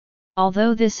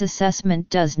 Although this assessment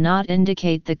does not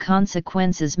indicate the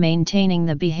consequences maintaining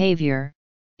the behavior,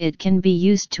 it can be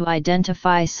used to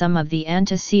identify some of the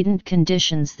antecedent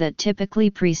conditions that typically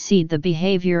precede the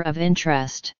behavior of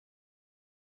interest.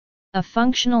 A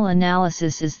functional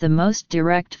analysis is the most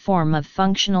direct form of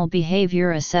functional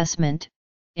behavior assessment,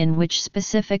 in which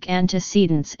specific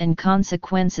antecedents and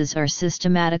consequences are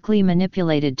systematically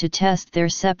manipulated to test their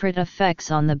separate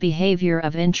effects on the behavior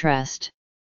of interest.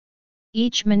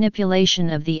 Each manipulation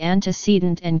of the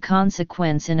antecedent and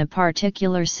consequence in a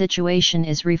particular situation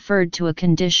is referred to a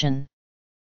condition.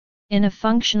 In a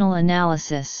functional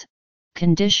analysis,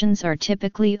 conditions are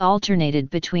typically alternated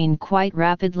between quite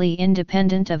rapidly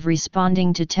independent of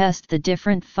responding to test the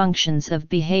different functions of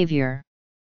behavior.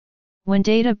 When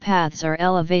data paths are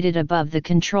elevated above the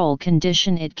control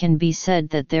condition, it can be said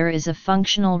that there is a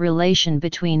functional relation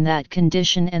between that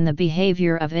condition and the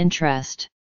behavior of interest.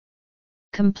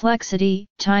 Complexity,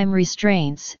 time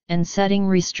restraints, and setting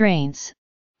restraints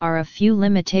are a few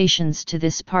limitations to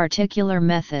this particular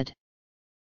method.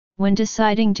 When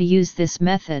deciding to use this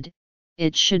method,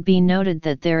 it should be noted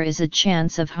that there is a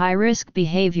chance of high-risk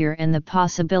behavior and the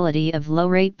possibility of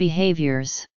low-rate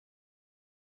behaviors.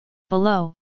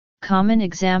 Below, common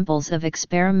examples of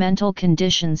experimental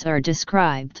conditions are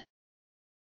described.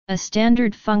 A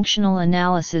standard functional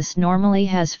analysis normally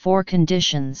has 4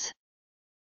 conditions.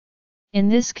 In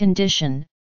this condition,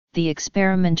 the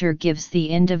experimenter gives the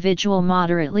individual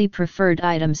moderately preferred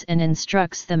items and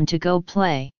instructs them to go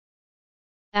play.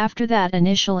 After that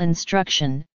initial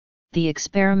instruction, the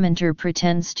experimenter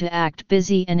pretends to act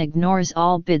busy and ignores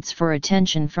all bids for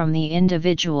attention from the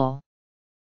individual.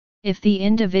 If the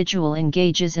individual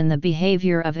engages in the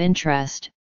behavior of interest,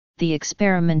 the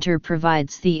experimenter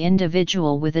provides the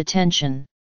individual with attention.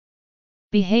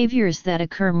 Behaviors that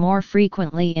occur more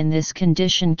frequently in this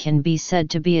condition can be said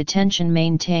to be attention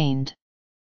maintained.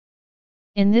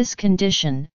 In this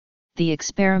condition, the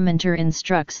experimenter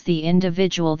instructs the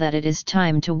individual that it is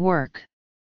time to work.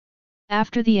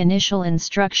 After the initial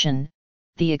instruction,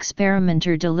 the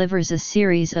experimenter delivers a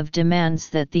series of demands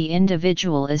that the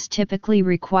individual is typically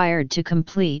required to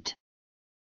complete.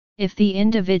 If the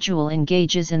individual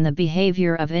engages in the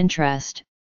behavior of interest,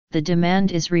 the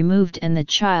demand is removed and the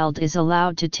child is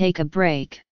allowed to take a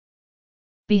break.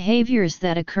 Behaviors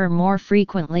that occur more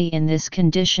frequently in this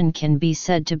condition can be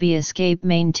said to be escape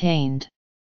maintained.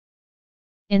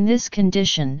 In this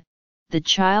condition, the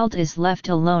child is left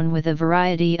alone with a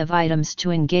variety of items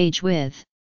to engage with.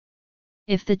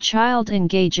 If the child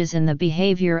engages in the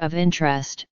behavior of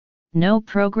interest, no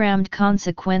programmed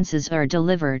consequences are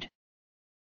delivered.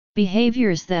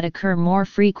 Behaviors that occur more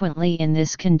frequently in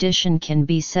this condition can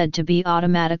be said to be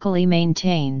automatically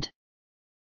maintained.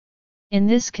 In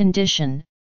this condition,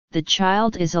 the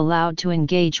child is allowed to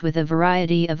engage with a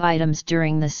variety of items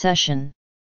during the session.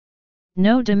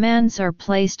 No demands are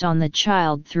placed on the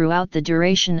child throughout the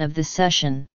duration of the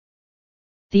session.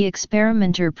 The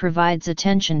experimenter provides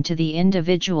attention to the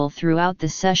individual throughout the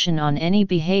session on any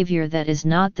behavior that is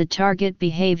not the target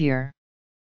behavior.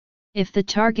 If the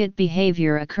target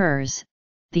behavior occurs,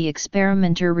 the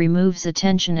experimenter removes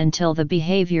attention until the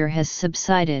behavior has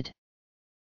subsided.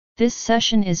 This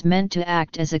session is meant to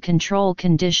act as a control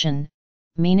condition,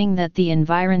 meaning that the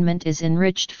environment is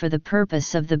enriched for the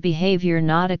purpose of the behavior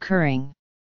not occurring.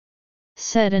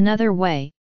 Said another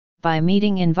way, by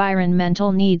meeting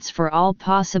environmental needs for all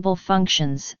possible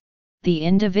functions, the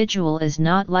individual is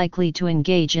not likely to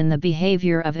engage in the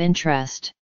behavior of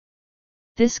interest.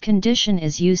 This condition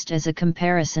is used as a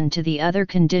comparison to the other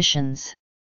conditions.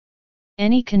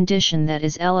 Any condition that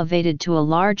is elevated to a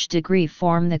large degree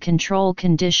form the control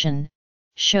condition,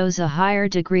 shows a higher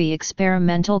degree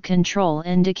experimental control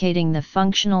indicating the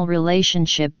functional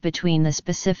relationship between the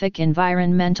specific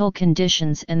environmental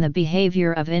conditions and the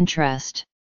behavior of interest.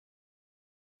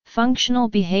 Functional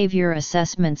behavior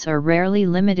assessments are rarely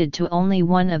limited to only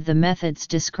one of the methods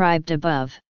described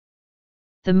above.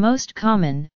 The most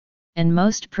common, and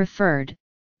most preferred,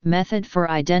 method for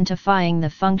identifying the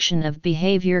function of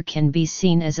behavior can be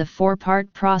seen as a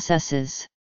four-part processes.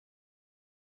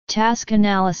 Task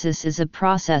analysis is a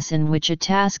process in which a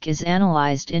task is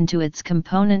analyzed into its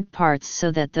component parts so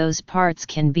that those parts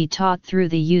can be taught through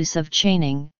the use of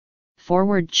chaining,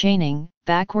 forward chaining,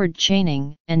 backward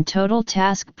chaining, and total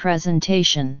task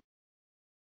presentation.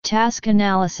 Task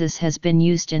analysis has been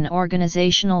used in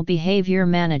organizational behavior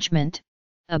management,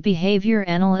 a behavior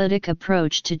analytic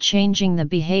approach to changing the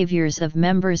behaviors of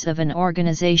members of an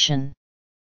organization.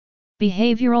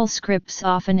 Behavioral scripts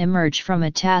often emerge from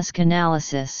a task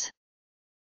analysis.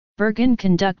 Bergen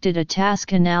conducted a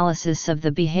task analysis of the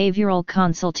behavioral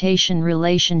consultation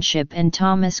relationship, and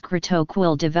Thomas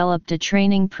Kratochwil developed a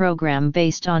training program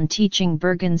based on teaching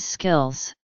Bergen's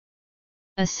skills.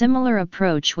 A similar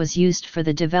approach was used for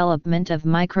the development of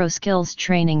microskills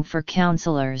training for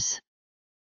counselors.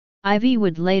 Ivy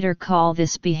would later call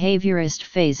this behaviorist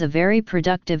phase a very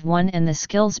productive one, and the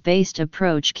skills-based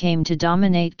approach came to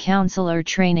dominate counselor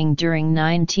training during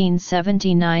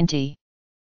 1970-90.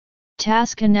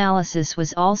 Task analysis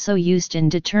was also used in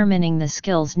determining the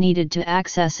skills needed to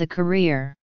access a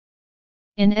career.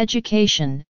 In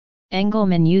education,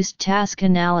 Engelman used task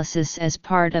analysis as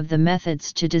part of the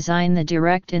methods to design the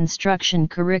direct instruction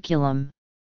curriculum.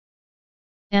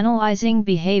 Analyzing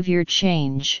behavior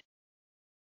change.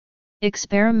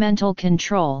 Experimental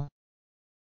control.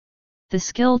 The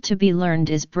skill to be learned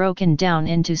is broken down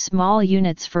into small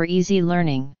units for easy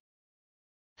learning.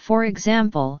 For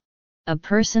example, a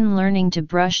person learning to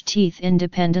brush teeth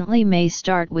independently may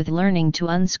start with learning to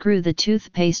unscrew the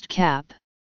toothpaste cap.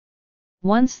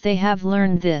 Once they have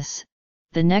learned this,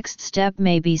 the next step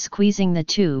may be squeezing the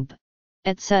tube,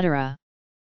 etc.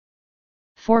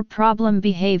 For problem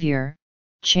behavior,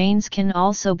 chains can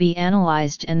also be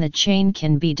analyzed and the chain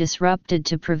can be disrupted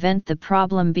to prevent the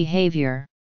problem behavior.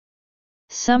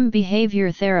 Some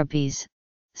behavior therapies,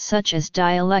 such as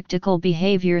dialectical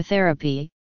behavior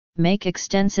therapy, make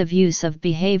extensive use of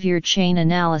behavior chain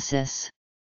analysis.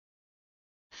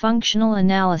 Functional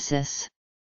analysis.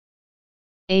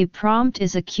 A prompt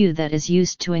is a cue that is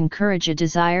used to encourage a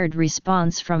desired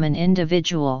response from an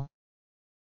individual.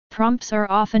 Prompts are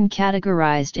often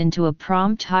categorized into a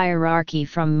prompt hierarchy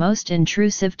from most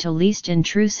intrusive to least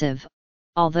intrusive,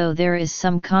 although there is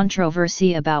some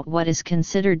controversy about what is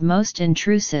considered most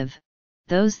intrusive,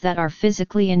 those that are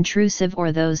physically intrusive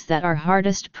or those that are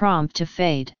hardest prompt to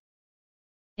fade.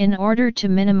 In order to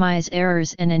minimize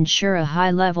errors and ensure a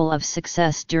high level of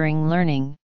success during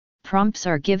learning, prompts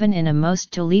are given in a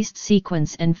most to least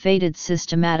sequence and faded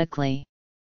systematically.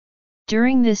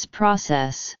 During this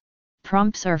process,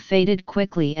 prompts are faded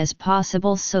quickly as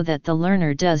possible so that the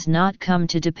learner does not come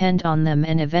to depend on them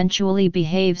and eventually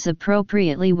behaves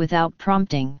appropriately without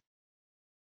prompting.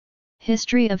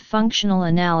 History of functional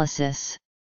analysis.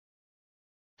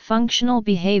 Functional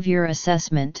behavior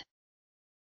assessment.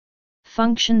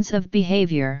 Functions of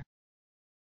behavior.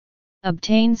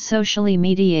 Obtain socially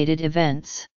mediated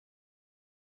events.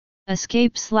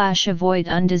 Escape/avoid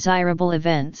undesirable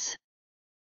events.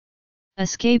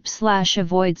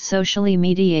 Escape/avoid socially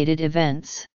mediated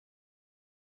events.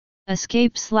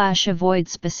 Escape/avoid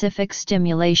specific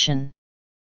stimulation.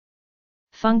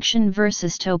 Function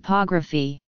versus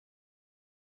topography.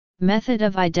 Method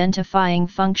of identifying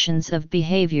functions of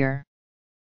behavior.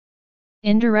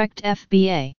 Indirect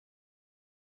FBA.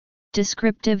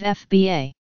 Descriptive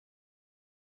FBA.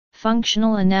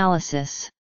 Functional analysis.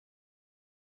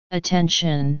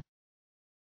 Attention.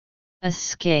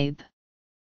 Escape.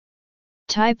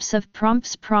 Types of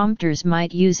prompts. Prompters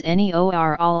might use any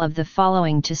or all of the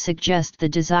following to suggest the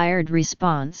desired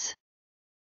response.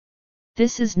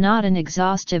 This is not an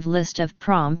exhaustive list of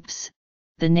prompts.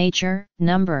 The nature,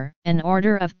 number, and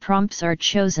order of prompts are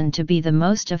chosen to be the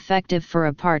most effective for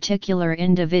a particular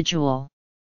individual.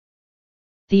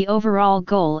 The overall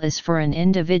goal is for an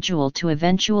individual to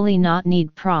eventually not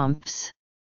need prompts.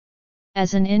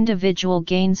 As an individual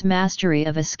gains mastery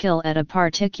of a skill at a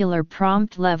particular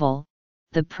prompt level,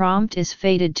 the prompt is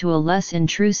faded to a less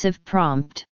intrusive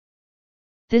prompt.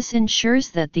 This ensures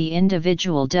that the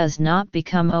individual does not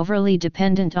become overly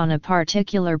dependent on a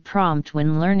particular prompt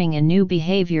when learning a new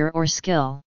behavior or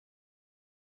skill.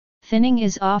 Thinning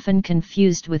is often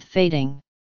confused with fading.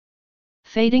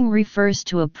 Fading refers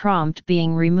to a prompt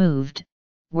being removed,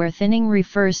 where thinning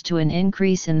refers to an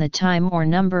increase in the time or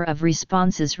number of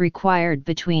responses required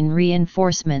between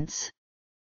reinforcements.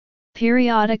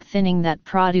 Periodic thinning that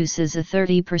produces a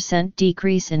 30%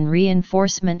 decrease in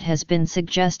reinforcement has been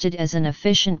suggested as an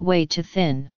efficient way to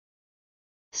thin.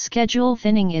 Schedule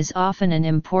thinning is often an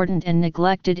important and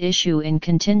neglected issue in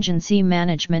contingency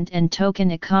management and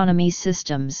token economy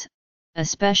systems,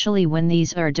 especially when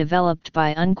these are developed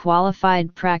by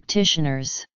unqualified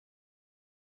practitioners.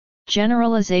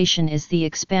 Generalization is the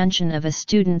expansion of a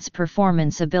student's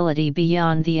performance ability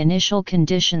beyond the initial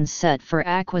conditions set for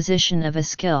acquisition of a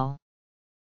skill.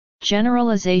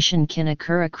 Generalization can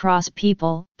occur across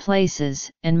people,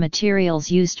 places, and materials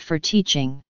used for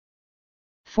teaching.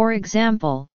 For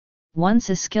example, once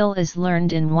a skill is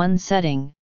learned in one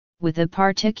setting, with a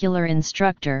particular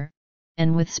instructor,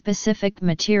 and with specific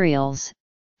materials,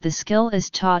 the skill is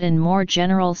taught in more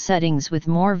general settings with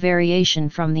more variation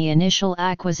from the initial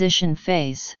acquisition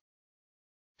phase.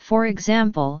 For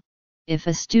example, if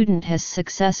a student has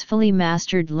successfully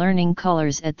mastered learning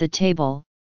colors at the table,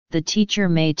 the teacher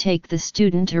may take the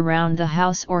student around the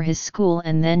house or his school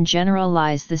and then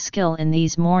generalize the skill in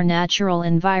these more natural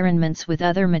environments with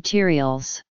other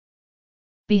materials.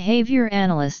 Behavior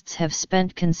analysts have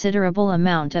spent considerable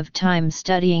amount of time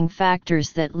studying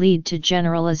factors that lead to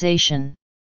generalization.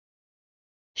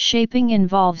 Shaping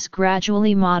involves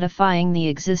gradually modifying the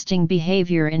existing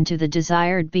behavior into the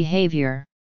desired behavior.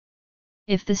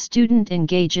 If the student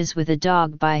engages with a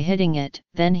dog by hitting it,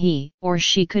 then he or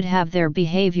she could have their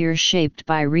behavior shaped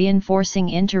by reinforcing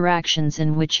interactions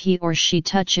in which he or she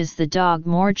touches the dog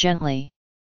more gently.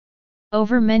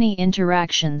 Over many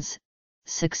interactions,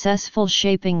 successful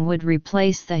shaping would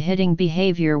replace the hitting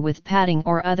behavior with patting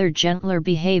or other gentler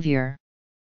behavior.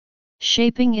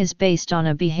 Shaping is based on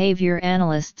a behavior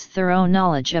analyst's thorough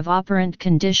knowledge of operant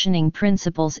conditioning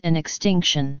principles and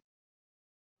extinction.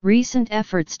 Recent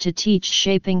efforts to teach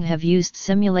shaping have used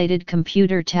simulated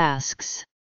computer tasks.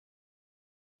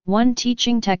 One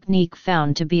teaching technique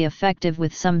found to be effective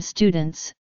with some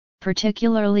students,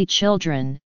 particularly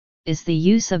children, is the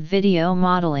use of video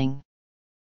modeling.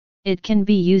 It can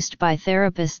be used by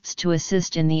therapists to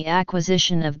assist in the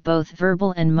acquisition of both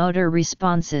verbal and motor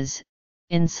responses,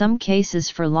 in some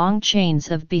cases for long chains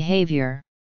of behavior.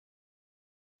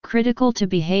 Critical to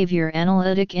behavior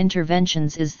analytic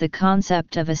interventions is the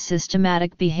concept of a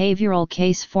systematic behavioral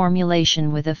case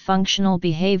formulation with a functional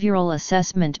behavioral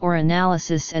assessment or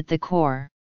analysis at the core.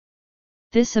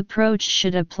 This approach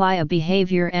should apply a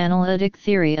behavior analytic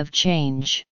theory of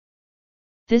change.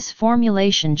 This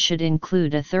formulation should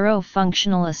include a thorough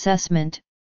functional assessment,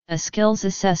 a skills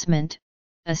assessment,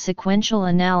 a sequential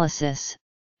analysis,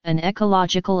 an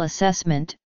ecological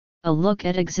assessment, a look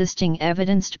at existing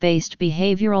evidence-based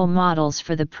behavioral models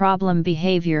for the problem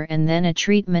behavior, and then a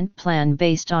treatment plan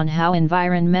based on how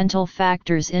environmental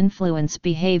factors influence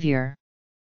behavior.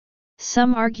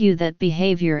 Some argue that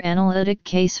behavior analytic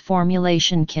case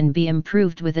formulation can be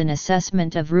improved with an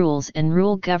assessment of rules and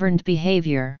rule-governed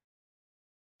behavior.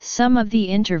 Some of the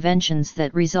interventions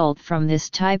that result from this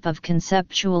type of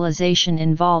conceptualization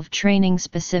involve training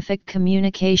specific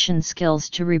communication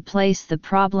skills to replace the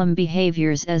problem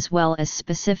behaviors as well as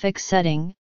specific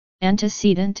setting,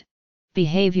 antecedent,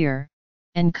 behavior,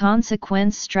 and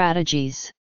consequence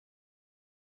strategies.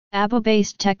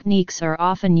 ABA-based techniques are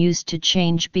often used to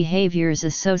change behaviors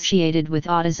associated with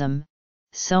autism,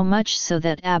 so much so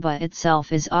that ABA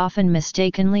itself is often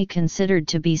mistakenly considered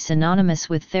to be synonymous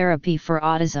with therapy for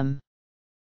autism.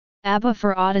 ABA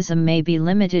for autism may be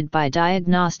limited by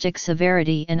diagnostic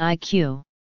severity and IQ.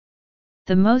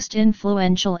 The most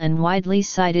influential and widely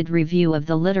cited review of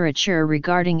the literature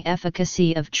regarding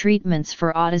efficacy of treatments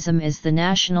for autism is the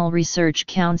National Research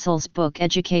Council's book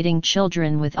Educating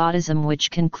Children with Autism,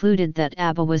 which concluded that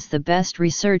ABA was the best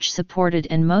research-supported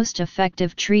and most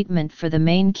effective treatment for the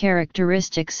main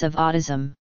characteristics of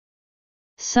autism.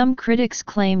 Some critics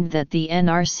claimed that the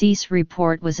NRC's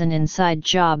report was an inside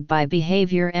job by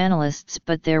behavior analysts,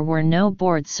 but there were no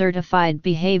board-certified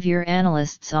behavior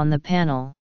analysts on the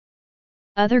panel.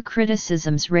 Other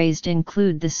criticisms raised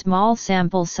include the small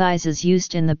sample sizes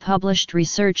used in the published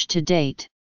research to date.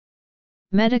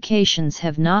 Medications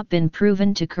have not been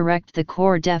proven to correct the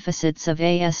core deficits of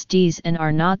ASDs and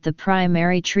are not the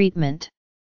primary treatment.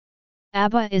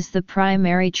 ABA is the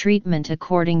primary treatment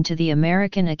according to the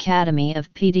American Academy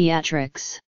of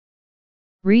Pediatrics.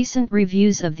 Recent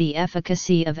reviews of the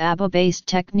efficacy of ABA-based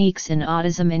techniques in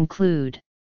autism include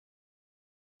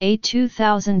a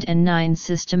 2009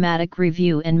 systematic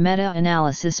review and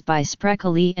meta-analysis by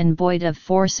Spreckeli and Boyd of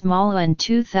 4 small and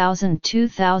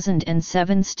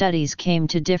 2007 studies came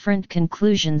to different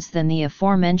conclusions than the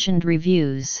aforementioned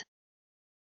reviews.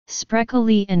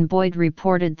 Spreckeli and Boyd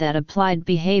reported that applied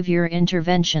behavior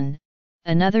intervention,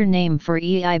 another name for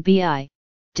EIBI,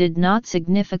 did not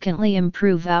significantly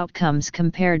improve outcomes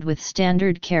compared with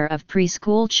standard care of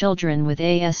preschool children with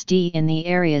ASD in the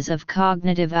areas of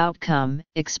cognitive outcome,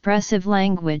 expressive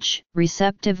language,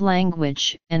 receptive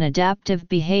language, and adaptive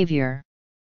behavior.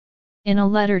 In a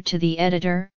letter to the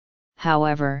editor,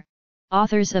 however,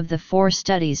 authors of the 4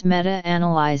 studies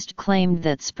meta-analyzed claimed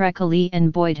that Spreckeli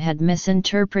and Boyd had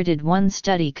misinterpreted one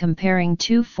study comparing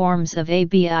 2 forms of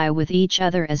ABI with each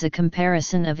other as a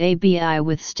comparison of ABI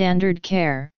with standard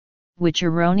care, which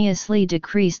erroneously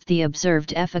decreased the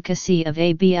observed efficacy of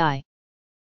ABI.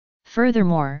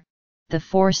 Furthermore, the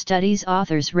 4 studies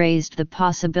authors raised the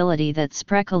possibility that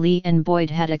Spreckeli and Boyd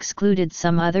had excluded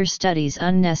some other studies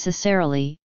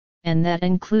unnecessarily, and that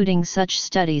including such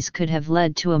studies could have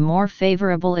led to a more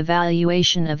favorable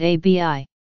evaluation of ABI.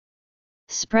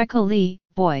 Spreckeli,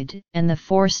 Boyd, and the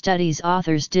 4 studies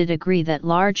authors did agree that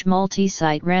large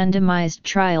multi-site randomized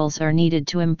trials are needed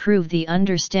to improve the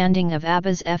understanding of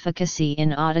ABA's efficacy in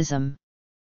autism.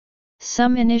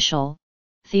 Some initial,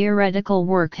 theoretical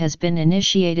work has been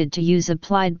initiated to use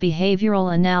applied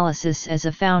behavioral analysis as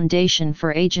a foundation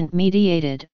for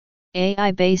agent-mediated,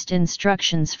 AI-based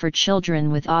instructions for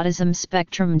children with autism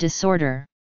spectrum disorder.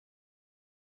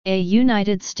 A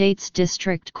United States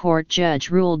District Court judge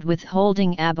ruled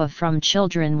withholding ABA from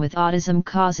children with autism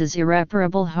causes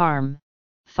irreparable harm,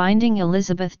 finding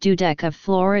Elizabeth Dudek of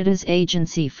Florida's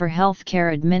Agency for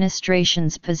Healthcare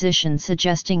Administration's position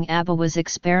suggesting ABA was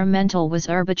experimental was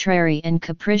arbitrary and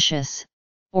capricious,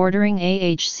 ordering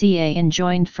AHCA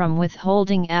enjoined from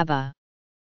withholding ABA.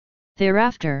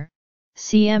 Thereafter,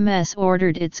 CMS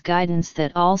ordered its guidance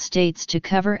that all states to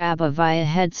cover ABA via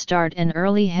Head Start and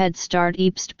Early Head Start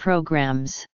EAPST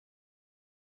programs.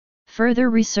 Further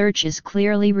research is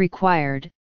clearly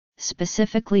required,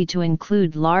 specifically to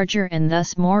include larger and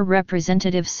thus more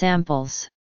representative samples.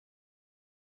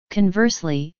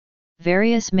 Conversely,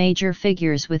 various major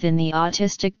figures within the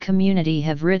autistic community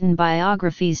have written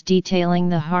biographies detailing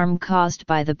the harm caused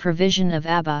by the provision of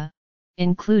ABA,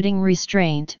 including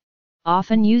restraint,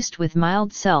 often used with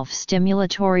mild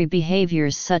self-stimulatory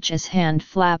behaviors such as hand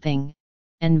flapping,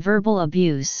 and verbal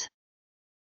abuse.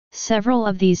 Several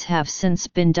of these have since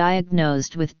been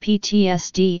diagnosed with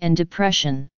PTSD and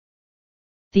depression.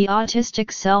 The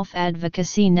Autistic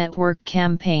Self-Advocacy Network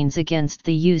campaigns against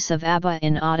the use of ABA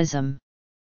in autism.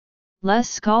 Less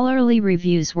scholarly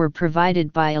reviews were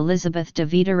provided by Elizabeth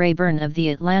DeVita Rayburn of The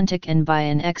Atlantic and by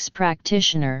an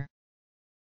ex-practitioner.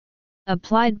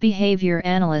 Applied behavior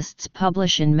analysts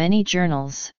publish in many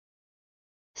journals.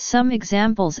 Some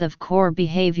examples of core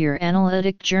behavior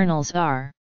analytic journals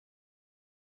are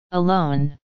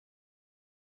Alone,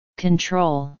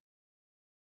 Control,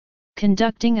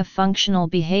 Conducting a Functional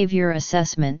Behavior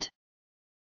Assessment,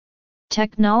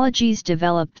 Technologies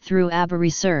developed through ABA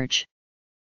research.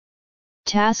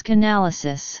 Task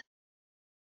analysis,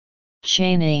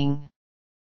 chaining,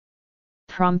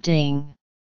 prompting,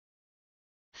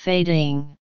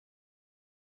 fading.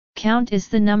 Count is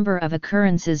the number of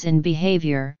occurrences in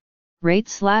behavior,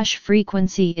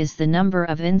 rate/frequency is the number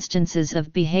of instances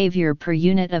of behavior per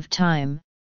unit of time,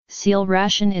 seal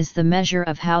ration is the measure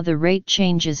of how the rate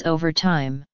changes over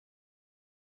time.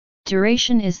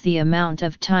 Duration is the amount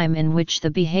of time in which the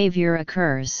behavior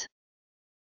occurs.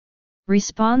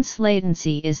 Response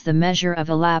latency is the measure of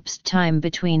elapsed time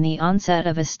between the onset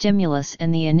of a stimulus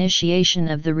and the initiation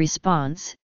of the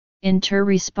response.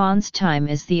 Inter-response time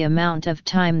is the amount of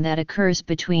time that occurs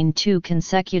between two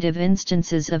consecutive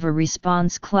instances of a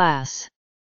response class.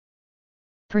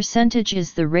 Percentage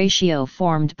is the ratio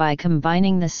formed by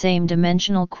combining the same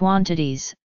dimensional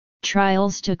quantities.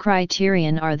 Trials to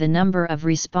criterion are the number of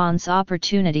response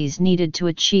opportunities needed to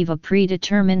achieve a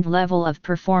predetermined level of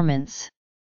performance.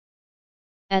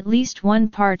 At least one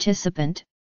participant,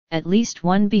 at least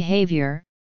one behavior,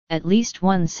 at least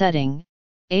one setting,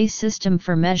 a system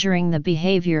for measuring the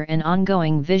behavior and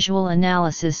ongoing visual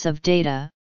analysis of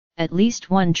data, at least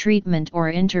one treatment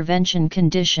or intervention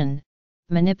condition,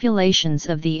 manipulations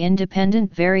of the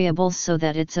independent variables so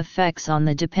that its effects on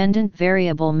the dependent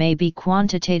variable may be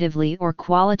quantitatively or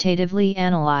qualitatively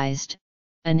analyzed,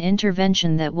 an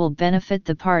intervention that will benefit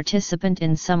the participant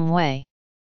in some way.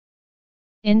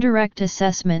 Indirect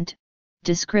assessment,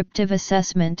 descriptive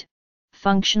assessment,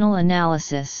 functional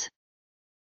analysis.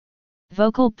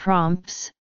 Vocal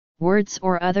prompts, words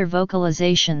or other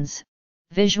vocalizations,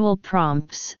 visual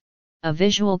prompts, a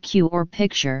visual cue or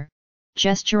picture,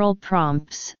 gestural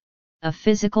prompts, a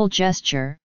physical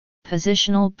gesture,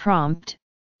 positional prompt,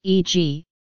 e.g.,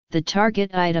 the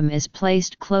target item is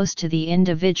placed close to the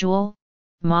individual,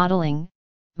 modeling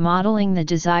the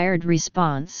desired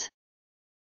response.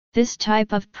 This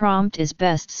type of prompt is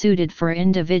best suited for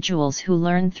individuals who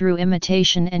learn through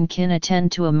imitation and can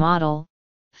attend to a model.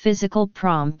 Physical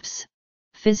prompts,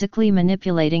 physically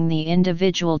manipulating the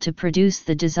individual to produce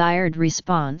the desired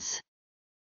response.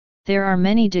 There are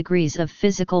many degrees of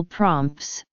physical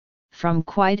prompts, from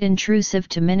quite intrusive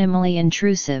to minimally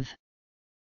intrusive.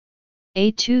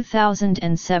 A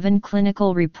 2007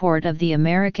 clinical report of the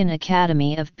American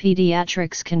Academy of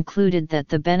Pediatrics concluded that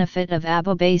the benefit of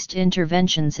ABA-based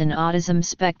interventions in autism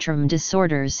spectrum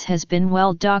disorders has been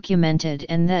well documented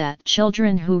and that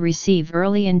children who receive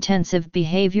early intensive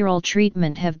behavioral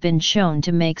treatment have been shown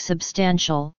to make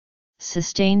substantial,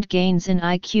 sustained gains in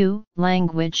IQ,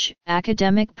 language,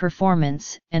 academic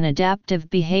performance, and adaptive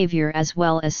behavior as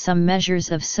well as some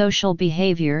measures of social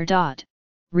behavior.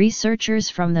 Researchers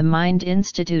from the Mind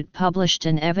Institute published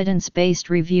an evidence-based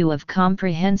review of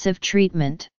comprehensive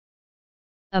treatment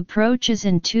approaches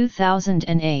in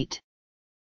 2008.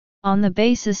 On the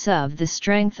basis of the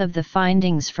strength of the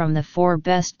findings from the 4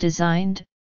 best designed,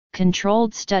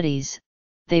 controlled studies,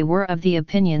 they were of the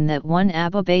opinion that one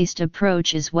ABA-based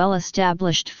approach is well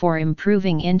established for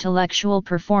improving intellectual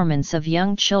performance of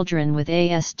young children with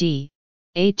ASD.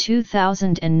 A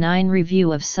 2009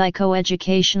 review of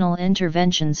psychoeducational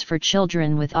interventions for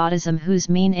children with autism whose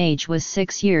mean age was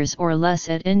 6 years or less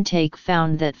at intake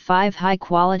found that 5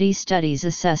 high-quality studies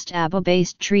assessed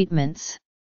ABA-based treatments.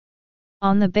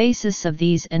 On the basis of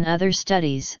these and other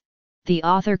studies, the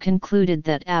author concluded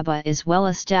that ABA is well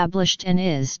established and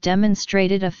is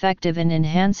demonstrated effective in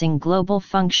enhancing global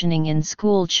functioning in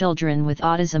school children with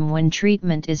autism when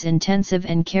treatment is intensive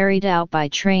and carried out by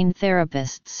trained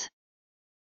therapists.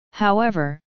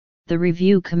 However, the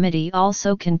review committee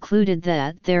also concluded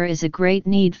that there is a great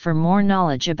need for more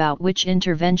knowledge about which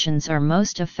interventions are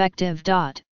most effective.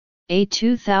 A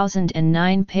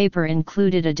 2009 paper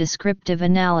included a descriptive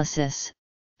analysis,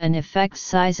 an effect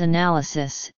size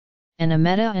analysis, and a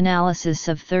meta-analysis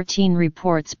of 13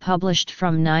 reports published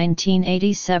from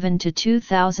 1987 to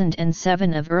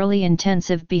 2007 of early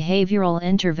intensive behavioral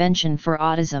intervention for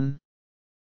autism.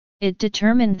 It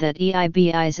determined that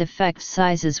EIBI's effect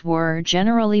sizes were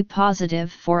generally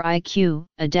positive for IQ,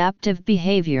 adaptive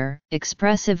behavior,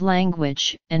 expressive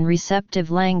language, and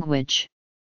receptive language.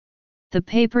 The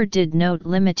paper did note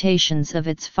limitations of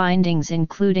its findings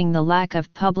including the lack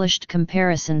of published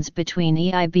comparisons between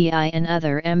EIBI and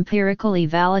other empirically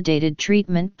validated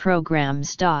treatment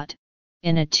programs.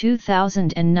 In a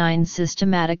 2009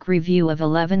 systematic review of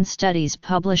 11 studies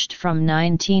published from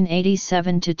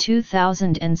 1987 to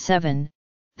 2007,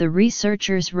 the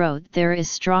researchers wrote there is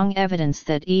strong evidence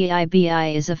that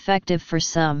EIBI is effective for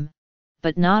some,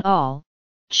 but not all,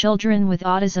 children with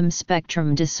autism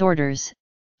spectrum disorders,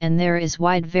 and there is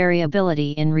wide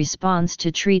variability in response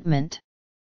to treatment.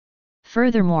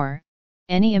 Furthermore,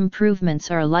 any improvements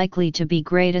are likely to be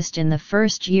greatest in the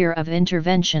first year of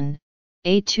intervention.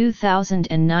 A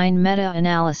 2009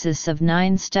 meta-analysis of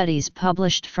 9 studies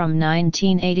published from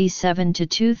 1987 to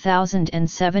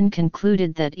 2007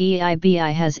 concluded that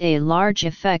EIBI has a large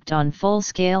effect on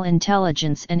full-scale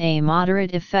intelligence and a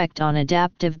moderate effect on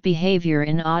adaptive behavior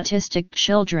in autistic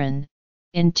children.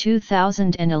 In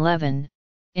 2011,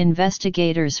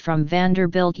 investigators from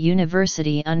Vanderbilt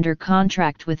University under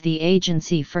contract with the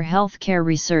Agency for Healthcare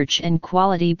Research and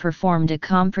Quality performed a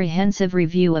comprehensive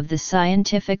review of the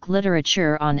scientific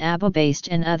literature on ABA-based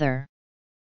and other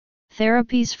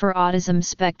therapies for autism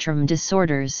spectrum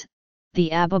disorders.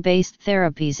 The ABA-based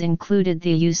therapies included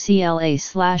the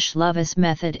UCLA/Lovis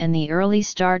method and the Early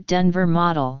Start Denver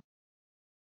model.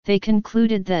 They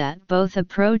concluded that both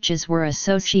approaches were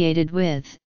associated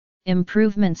with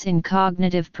improvements in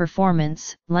cognitive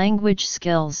performance, language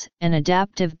skills, and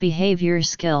adaptive behavior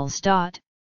skills.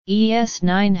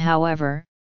 ES9 However,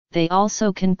 they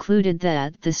also concluded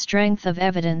that the strength of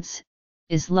evidence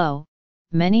is low.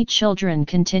 Many children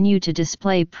continue to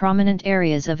display prominent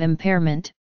areas of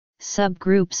impairment.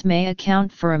 Subgroups may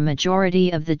account for a majority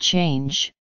of the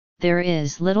change. There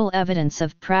is little evidence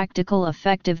of practical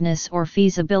effectiveness or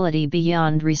feasibility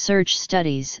beyond research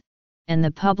studies, and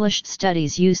the published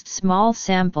studies used small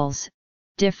samples,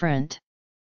 different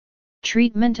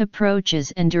treatment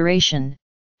approaches and duration,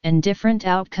 and different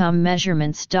outcome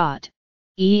measurements.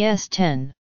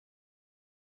 ES10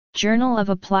 Journal of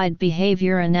Applied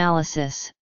Behavior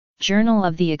Analysis, Journal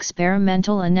of the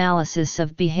Experimental Analysis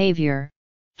of Behavior,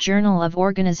 Journal of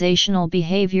Organizational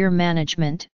Behavior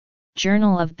Management,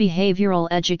 Journal of Behavioral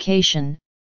Education,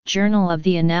 Journal of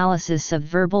the Analysis of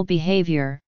Verbal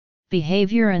Behavior,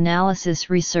 Behavior Analysis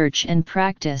Research and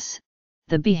Practice,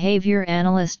 The Behavior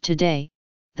Analyst Today,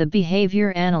 The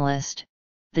Behavior Analyst,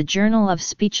 The Journal of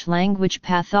Speech-Language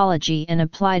Pathology and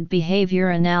Applied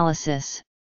Behavior Analysis,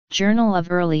 Journal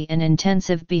of Early and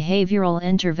Intensive Behavioral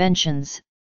Interventions,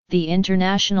 the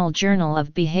International Journal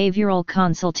of Behavioral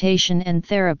Consultation and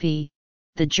Therapy,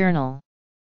 the Journal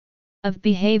of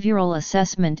Behavioral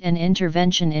Assessment and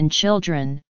Intervention in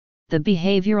Children, the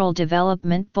Behavioral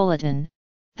Development Bulletin,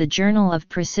 the Journal of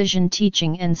Precision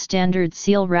Teaching and Standard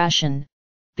Seal Ration,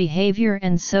 Behavior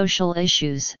and Social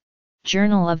Issues,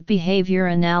 Journal of Behavior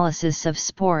Analysis of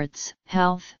Sports,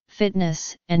 Health,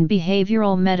 Fitness, and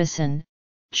Behavioral Medicine,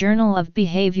 Journal of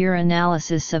Behavior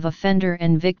Analysis of Offender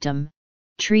and Victim,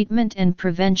 Treatment and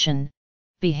Prevention,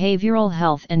 Behavioral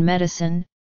Health and Medicine,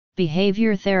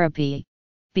 Behavior Therapy,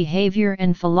 Behavior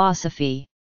and Philosophy.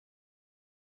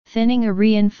 Thinning a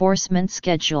reinforcement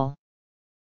schedule.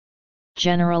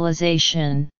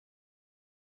 Generalization.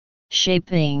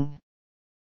 Shaping.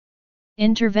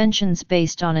 Interventions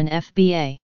based on an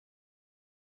FBA.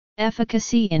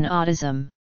 Efficacy in autism.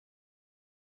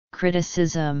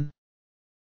 Criticism.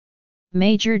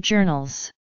 Major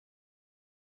journals.